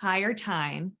the entire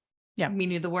time. Yeah. We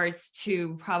knew the words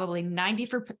to probably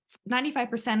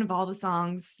 95% of all the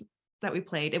songs that we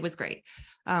played. It was great.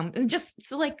 And just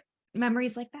so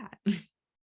memories like that.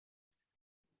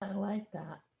 I like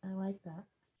that.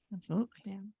 Absolutely.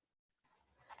 Yeah.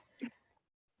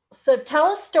 So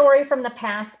tell a story from the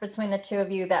past between the two of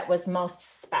you that was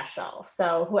most special.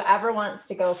 So whoever wants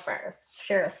to go first,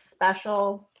 share a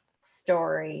special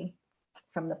story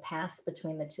from the past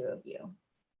between the two of you.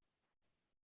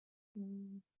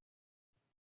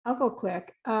 I'll go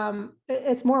quick.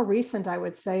 It's more recent, I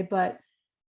would say, but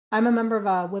I'm a member of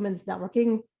a women's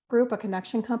networking group, a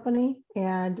connection company,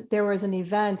 and there was an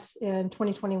event in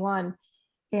 2021,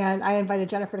 and I invited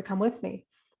Jennifer to come with me.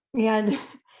 And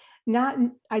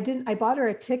I bought her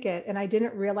a ticket, and I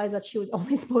didn't realize that she was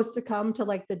only supposed to come to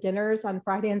like the dinners on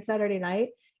Friday and Saturday night.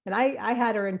 And I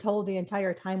had her in tow the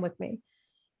entire time with me.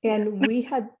 And we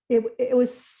had, it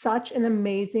was such an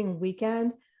amazing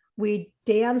weekend. We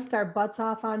danced our butts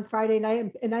off on Friday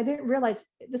night. And I didn't realize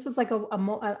this was like an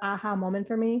aha moment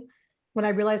for me when I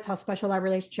realized how special our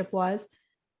relationship was.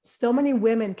 So many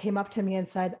women came up to me and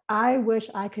said, I wish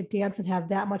I could dance and have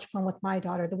that much fun with my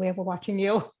daughter the way we're watching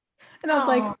you. And I was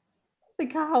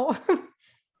like, how?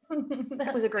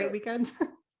 That was a great weekend.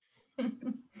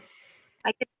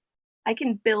 I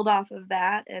can build off of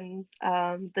that, and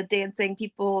the dancing,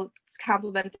 people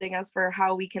complimenting us for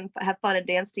how we can have fun and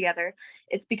dance together.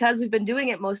 It's because we've been doing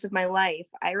it most of my life.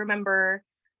 I remember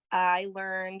I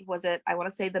learned, I want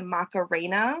to say the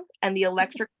Macarena and the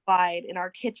electric slide in our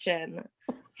kitchen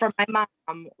from my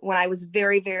mom when I was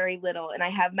very, very little. And I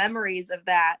have memories of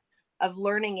that, of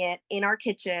learning it in our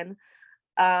kitchen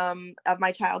of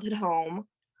my childhood home.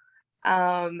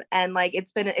 And like,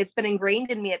 it's been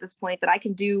ingrained in me at this point that I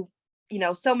can do,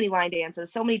 so many line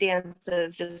dances, so many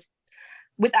dances just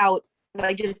without,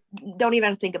 just don't even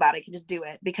have to think about it. I can just do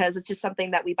it because it's just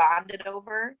something that we bonded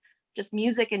over. Just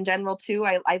music in general too.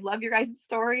 I love your guys'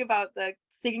 story about the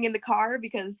singing in the car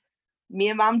because me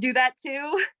and mom do that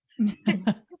too.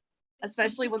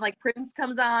 Especially when like Prince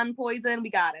comes on, Poison, we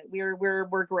got it.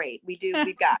 We're great. We've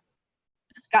got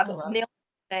the nail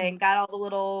thing, got all the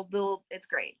little, it's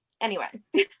great. Anyway.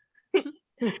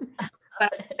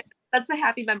 But that's a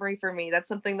happy memory for me. That's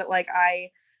something that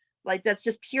that's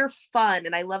just pure fun.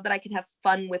 And I love that I can have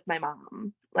fun with my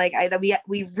mom.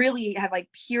 We really have like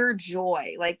pure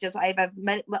joy. I have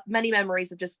many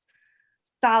memories of just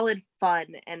solid fun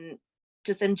and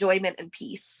just enjoyment and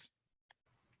peace.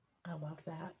 I love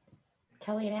that.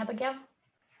 Kelly and Abigail?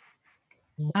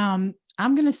 I'm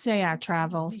going to say our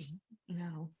travels.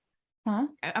 No. Huh?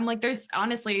 I'm like, there's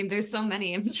so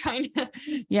many. I'm trying to.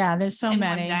 Yeah, there's so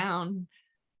many. Down.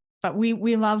 But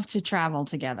we love to travel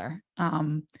together.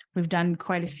 We've done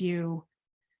quite a few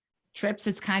trips.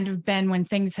 It's kind of been when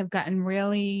things have gotten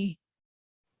really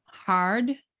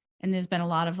hard and there's been a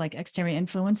lot of like exterior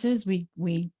influences.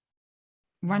 We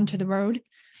run to the road,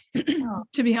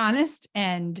 to be honest,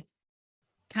 and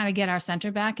kind of get our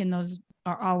center back. And those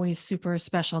are always super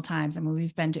special times. I mean,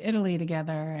 we've been to Italy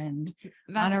together and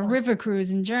on a river cruise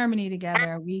in Germany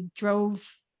together. We drove,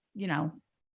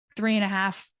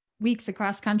 3.5 weeks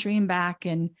across country and back.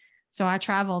 And so our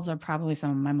travels are probably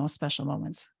some of my most special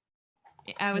moments.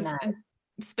 I was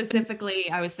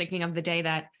thinking of the day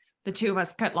that the two of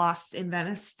us got lost in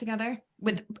Venice together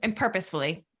and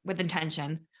purposefully with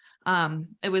intention.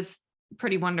 It was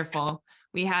pretty wonderful.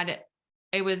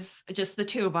 It was just the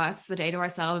two of us, the day to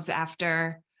ourselves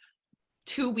after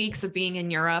 2 weeks of being in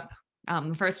Europe.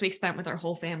 The first week spent with our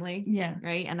whole family. Yeah.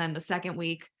 Right. And then the second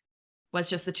week was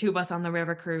just the two of us on the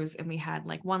river cruise, and we had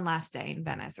like one last day in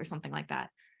Venice or something like that.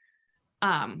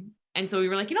 And so we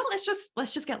were like,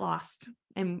 let's just get lost.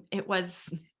 And it was,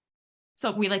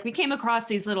 so we came across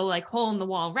these little like hole in the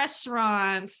wall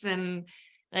restaurants and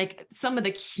like some of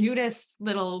the cutest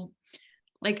little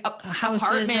like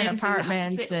houses and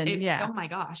apartments oh my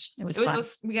gosh, it was fun.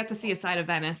 We got to see a side of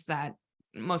Venice that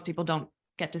most people don't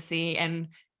get to see, and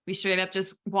we straight up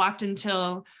just walked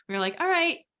until we were like, all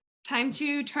right, time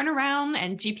to turn around,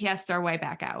 and GPS'd our way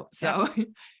back out. So it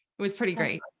was pretty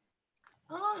great.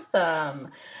 Awesome.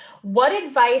 What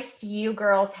advice do you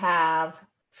girls have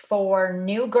for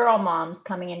new girl moms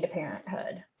coming into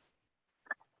parenthood?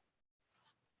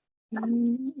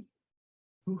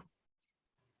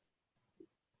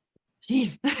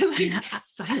 Jeez.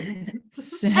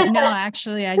 No,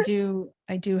 actually, I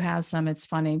do have some. It's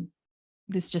funny.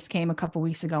 This just came a couple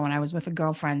weeks ago when I was with a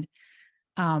girlfriend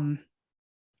out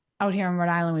here in Rhode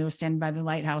Island. We were standing by the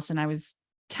lighthouse, and I was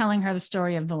telling her the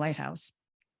story of the lighthouse.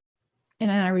 And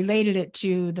then I related it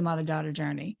to the mother-daughter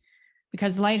journey,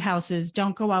 because lighthouses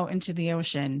don't go out into the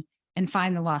ocean and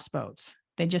find the lost boats.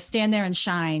 They just stand there and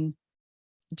shine,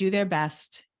 do their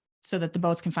best so that the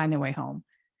boats can find their way home.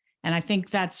 And I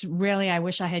think that's really, I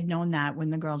wish I had known that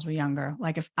when the girls were younger.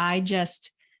 Like if I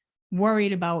just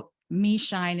worried about me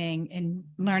shining and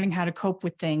learning how to cope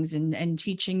with things and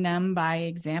teaching them by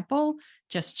example,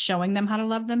 just showing them how to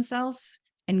love themselves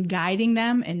and guiding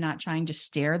them and not trying to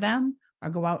steer them or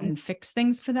go out and fix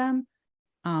things for them,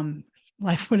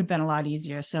 life would have been a lot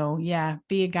easier. So yeah,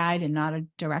 be a guide and not a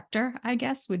director, I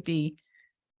guess, would be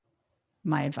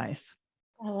my advice.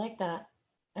 I like that.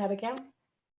 Abigail?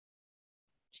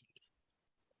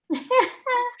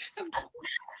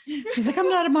 She's like, I'm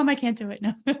not a mom, I can't do it.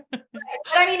 No. But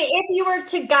I mean, if you were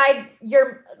to guide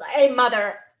a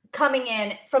mother coming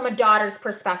in from a daughter's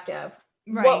perspective,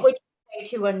 Right. What would you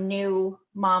say to a new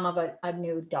mom of a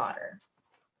new daughter?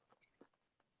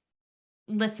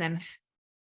 Listen.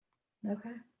 Okay.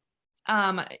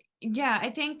 Yeah, I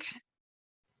think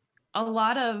a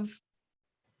lot of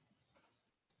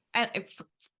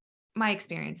my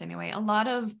experience anyway, a lot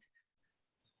of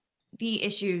the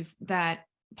issues that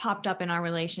popped up in our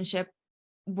relationship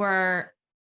were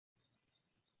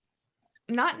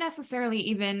not necessarily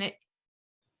even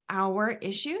our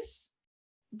issues.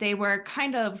 They were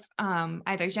kind of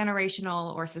either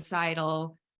generational or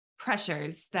societal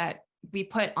pressures that we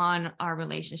put on our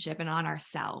relationship and on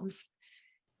ourselves.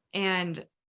 And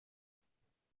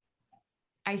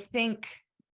I think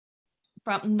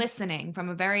from listening from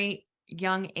a very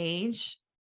young age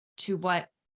to what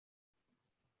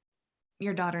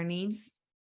your daughter needs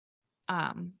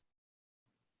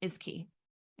is key,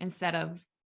 instead of,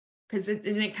 because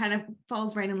it kind of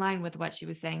falls right in line with what she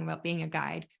was saying about being a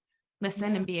guide.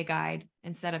 Listen and be a guide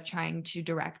instead of trying to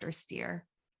direct or steer,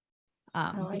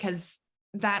 because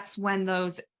that's when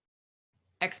those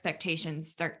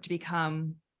expectations start to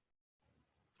become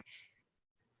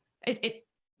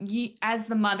as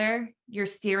the mother, you're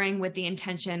steering with the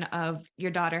intention of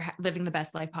your daughter living the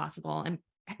best life possible and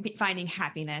finding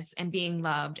happiness and being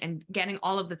loved and getting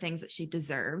all of the things that she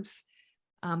deserves.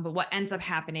 But what ends up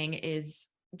happening is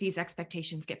these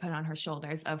expectations get put on her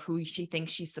shoulders of who she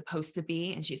thinks she's supposed to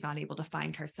be, and she's not able to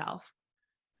find herself.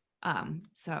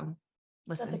 So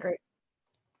listen. That's a great.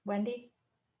 Wendy?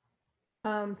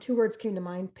 2 words came to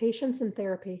mind: patience and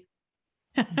therapy.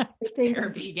 I think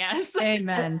Therapy, yes.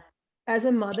 Amen. as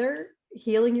a mother,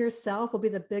 healing yourself will be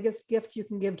the biggest gift you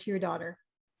can give to your daughter.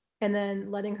 And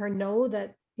then letting her know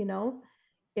that,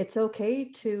 it's okay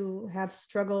to have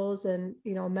struggles and,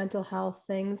 mental health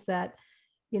things that,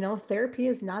 therapy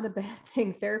is not a bad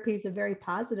thing. Therapy is a very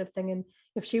positive thing. And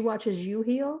if she watches you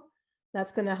heal,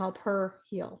 that's going to help her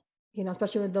heal,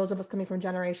 especially with those of us coming from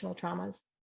generational traumas.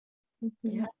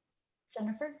 Yeah.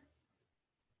 Jennifer?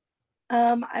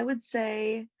 I would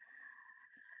say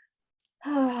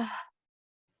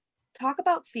talk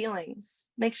about feelings.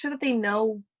 Make sure that they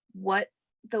know what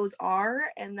those are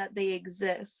and that they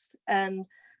exist and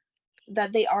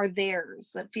that they are theirs,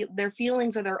 that their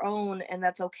feelings are their own, and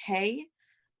that's okay.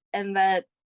 And that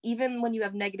even when you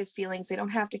have negative feelings, they don't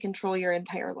have to control your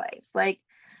entire life. Like,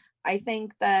 I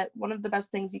think that one of the best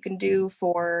things you can do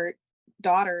for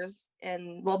daughters,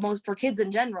 and most for kids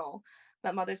in general,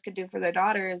 that mothers could do for their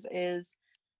daughters, is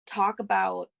talk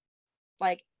about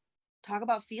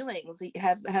feelings.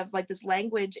 Have like this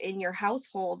language in your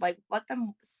household, like let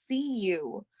them see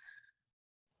you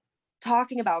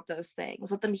talking about those things.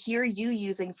 Let them hear you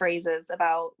using phrases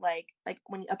about like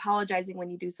when apologizing when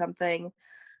you do something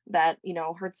that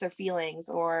hurts their feelings,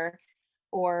 or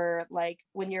like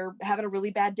when you're having a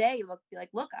really bad day, be like,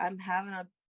 look, I'm having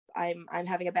I'm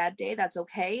having a bad day. That's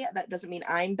okay. That doesn't mean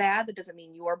I'm bad. That doesn't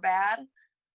mean you're bad.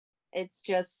 It's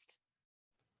just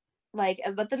like,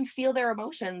 let them feel their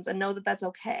emotions and know that that's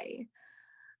okay.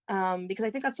 Because I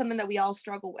think that's something that we all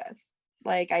struggle with.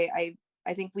 Like, I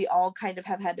think we all kind of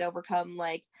have had to overcome,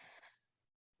 like,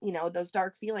 you know, those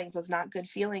dark feelings, those not good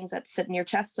feelings that sit in your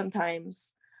chest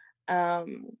sometimes.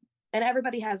 And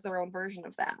everybody has their own version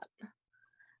of that.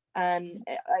 And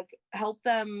like, help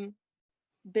them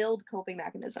build coping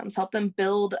mechanisms, help them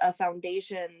build a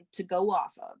foundation to go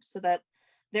off of, so that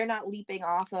they're not leaping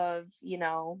off of, you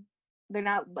know, they're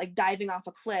not like diving off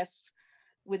a cliff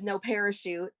with no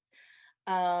parachute.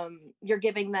 You're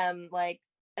giving them, like,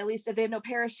 at least if they have no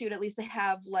parachute, at least they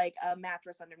have like a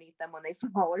mattress underneath them when they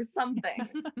fall or something.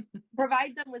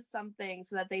 Provide them with something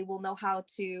so that they will know how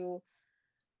to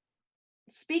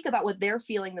speak about what they're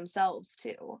feeling themselves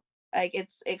too. Like,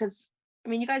 because I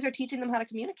mean, you guys are teaching them how to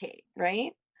communicate,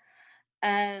 right?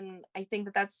 And I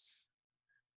think that's,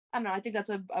 I don't know, I think that's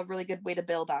a really good way to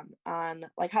build on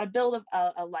like how to build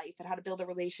a life, and how to build a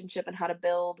relationship, and how to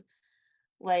build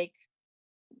like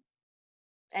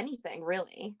anything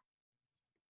really.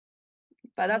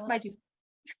 But that's my 2 cents.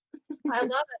 I love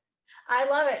it. I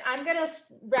love it. I'm going to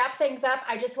wrap things up.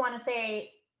 I just want to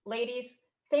say, ladies,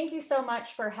 thank you so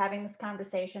much for having this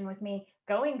conversation with me,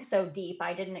 going so deep.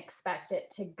 I didn't expect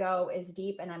it to go as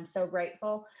deep, and I'm so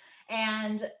grateful.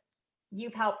 And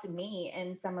you've helped me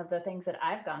in some of the things that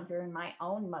I've gone through in my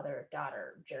own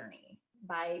mother-daughter journey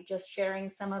by just sharing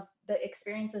some of the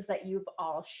experiences that you've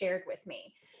all shared with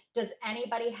me. Does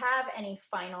anybody have any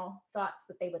final thoughts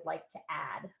that they would like to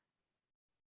add?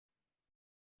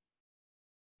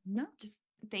 No, just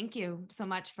thank you so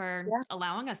much for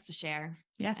allowing us to share.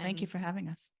 Yeah, thank you for having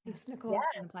us. Thanks, Nicole. Yeah.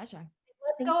 It's been a pleasure.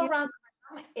 Let's go around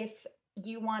the room. If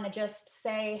you want to just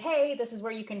say, hey, this is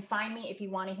where you can find me. If you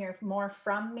want to hear more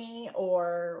from me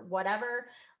or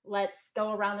whatever, let's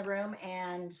go around the room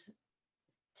and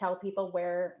tell people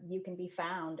where you can be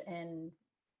found and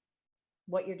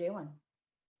what you're doing.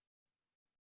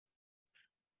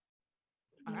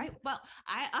 All right. Well,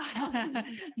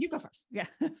 you go first. Yeah.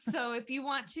 So if you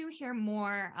want to hear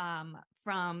more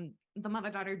from the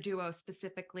mother-daughter duo,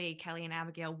 specifically Kelly and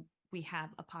Abigail, we have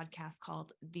a podcast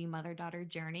called The Mother-Daughter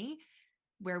Journey,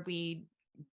 where we,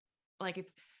 like, if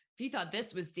you thought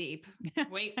this was deep,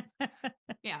 wait,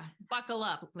 yeah, buckle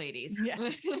up, ladies. Yeah.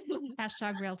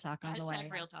 Hashtag real talk all the way.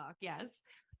 Hashtag real talk. Yes.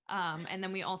 And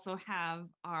then we also have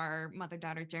our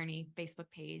mother-daughter journey Facebook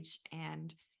page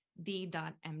and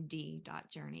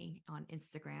the.md.journey on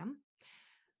Instagram.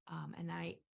 And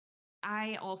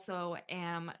I also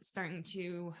am starting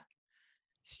to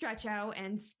stretch out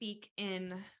and speak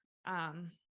in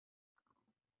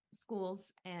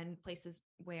schools and places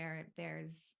where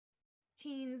there's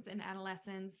teens and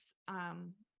adolescents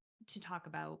to talk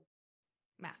about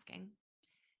masking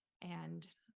and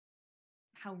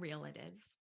how real it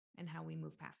is and how we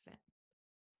move past it.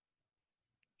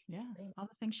 Yeah, all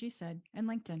the things she said, and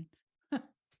LinkedIn. I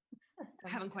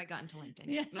haven't quite gotten to LinkedIn.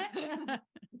 Yeah.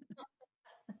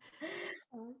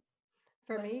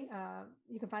 For me,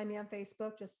 you can find me on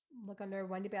Facebook. Just look under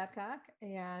Wendy Babcock,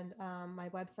 and my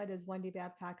website is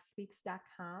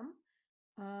wendybabcockspeaks.com.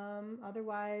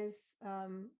 Otherwise,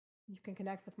 you can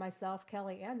connect with myself,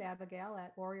 Kelly, and Abigail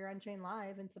at Warrior Unchained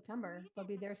Live in September. They'll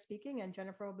be there speaking, and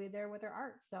Jennifer will be there with her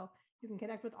art. So you can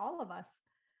connect with all of us.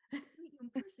 In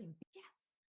person. Yes.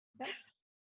 Yep.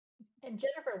 And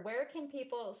Jennifer, where can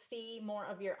people see more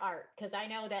of your art? Because I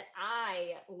know that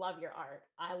I love your art.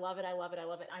 I love it. I love it. I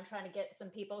love it. I'm trying to get some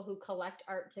people who collect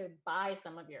art to buy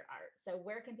some of your art. So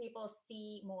where can people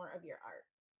see more of your art?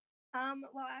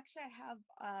 Well, actually, I have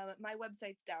my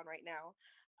website's down right now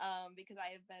because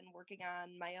I have been working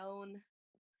on my own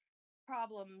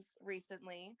problems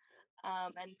recently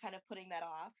and kind of putting that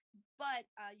off. But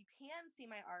you can see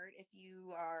my art if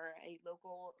you are a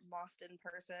local Mauston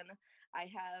person. I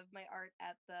have my art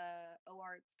at the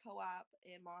O-Arts Co-op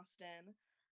in Mauston.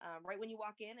 Right when you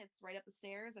walk in, it's right up the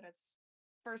stairs, and it's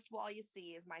first wall you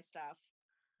see is my stuff.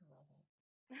 I love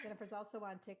it. Jennifer's also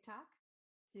on TikTok.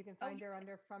 So you can find her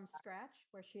under From Scratch,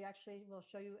 where she actually will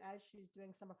show you as she's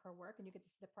doing some of her work, and you get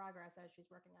to see the progress as she's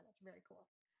working on it. It's very cool.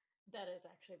 That is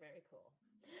actually very cool.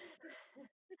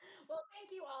 Well,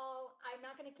 thank you all. I'm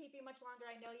not going to keep you much longer.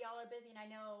 I know y'all are busy, and I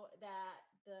know that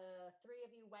the three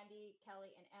of you, Wendy,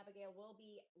 Kelly, and Abigail, will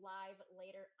be live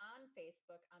later on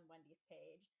Facebook on Wendy's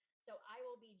page. So I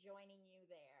will be joining you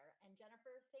there. And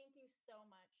Jennifer, thank you so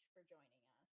much for joining us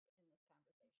in this conversation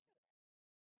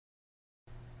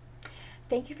today.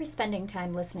 Thank you for spending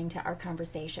time listening to our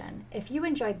conversation. If you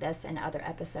enjoyed this and other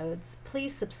episodes,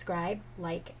 please subscribe,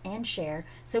 like, and share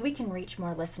so we can reach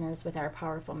more listeners with our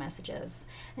powerful messages.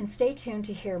 And stay tuned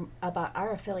to hear about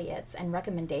our affiliates and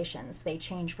recommendations. They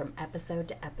change from episode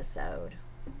to episode.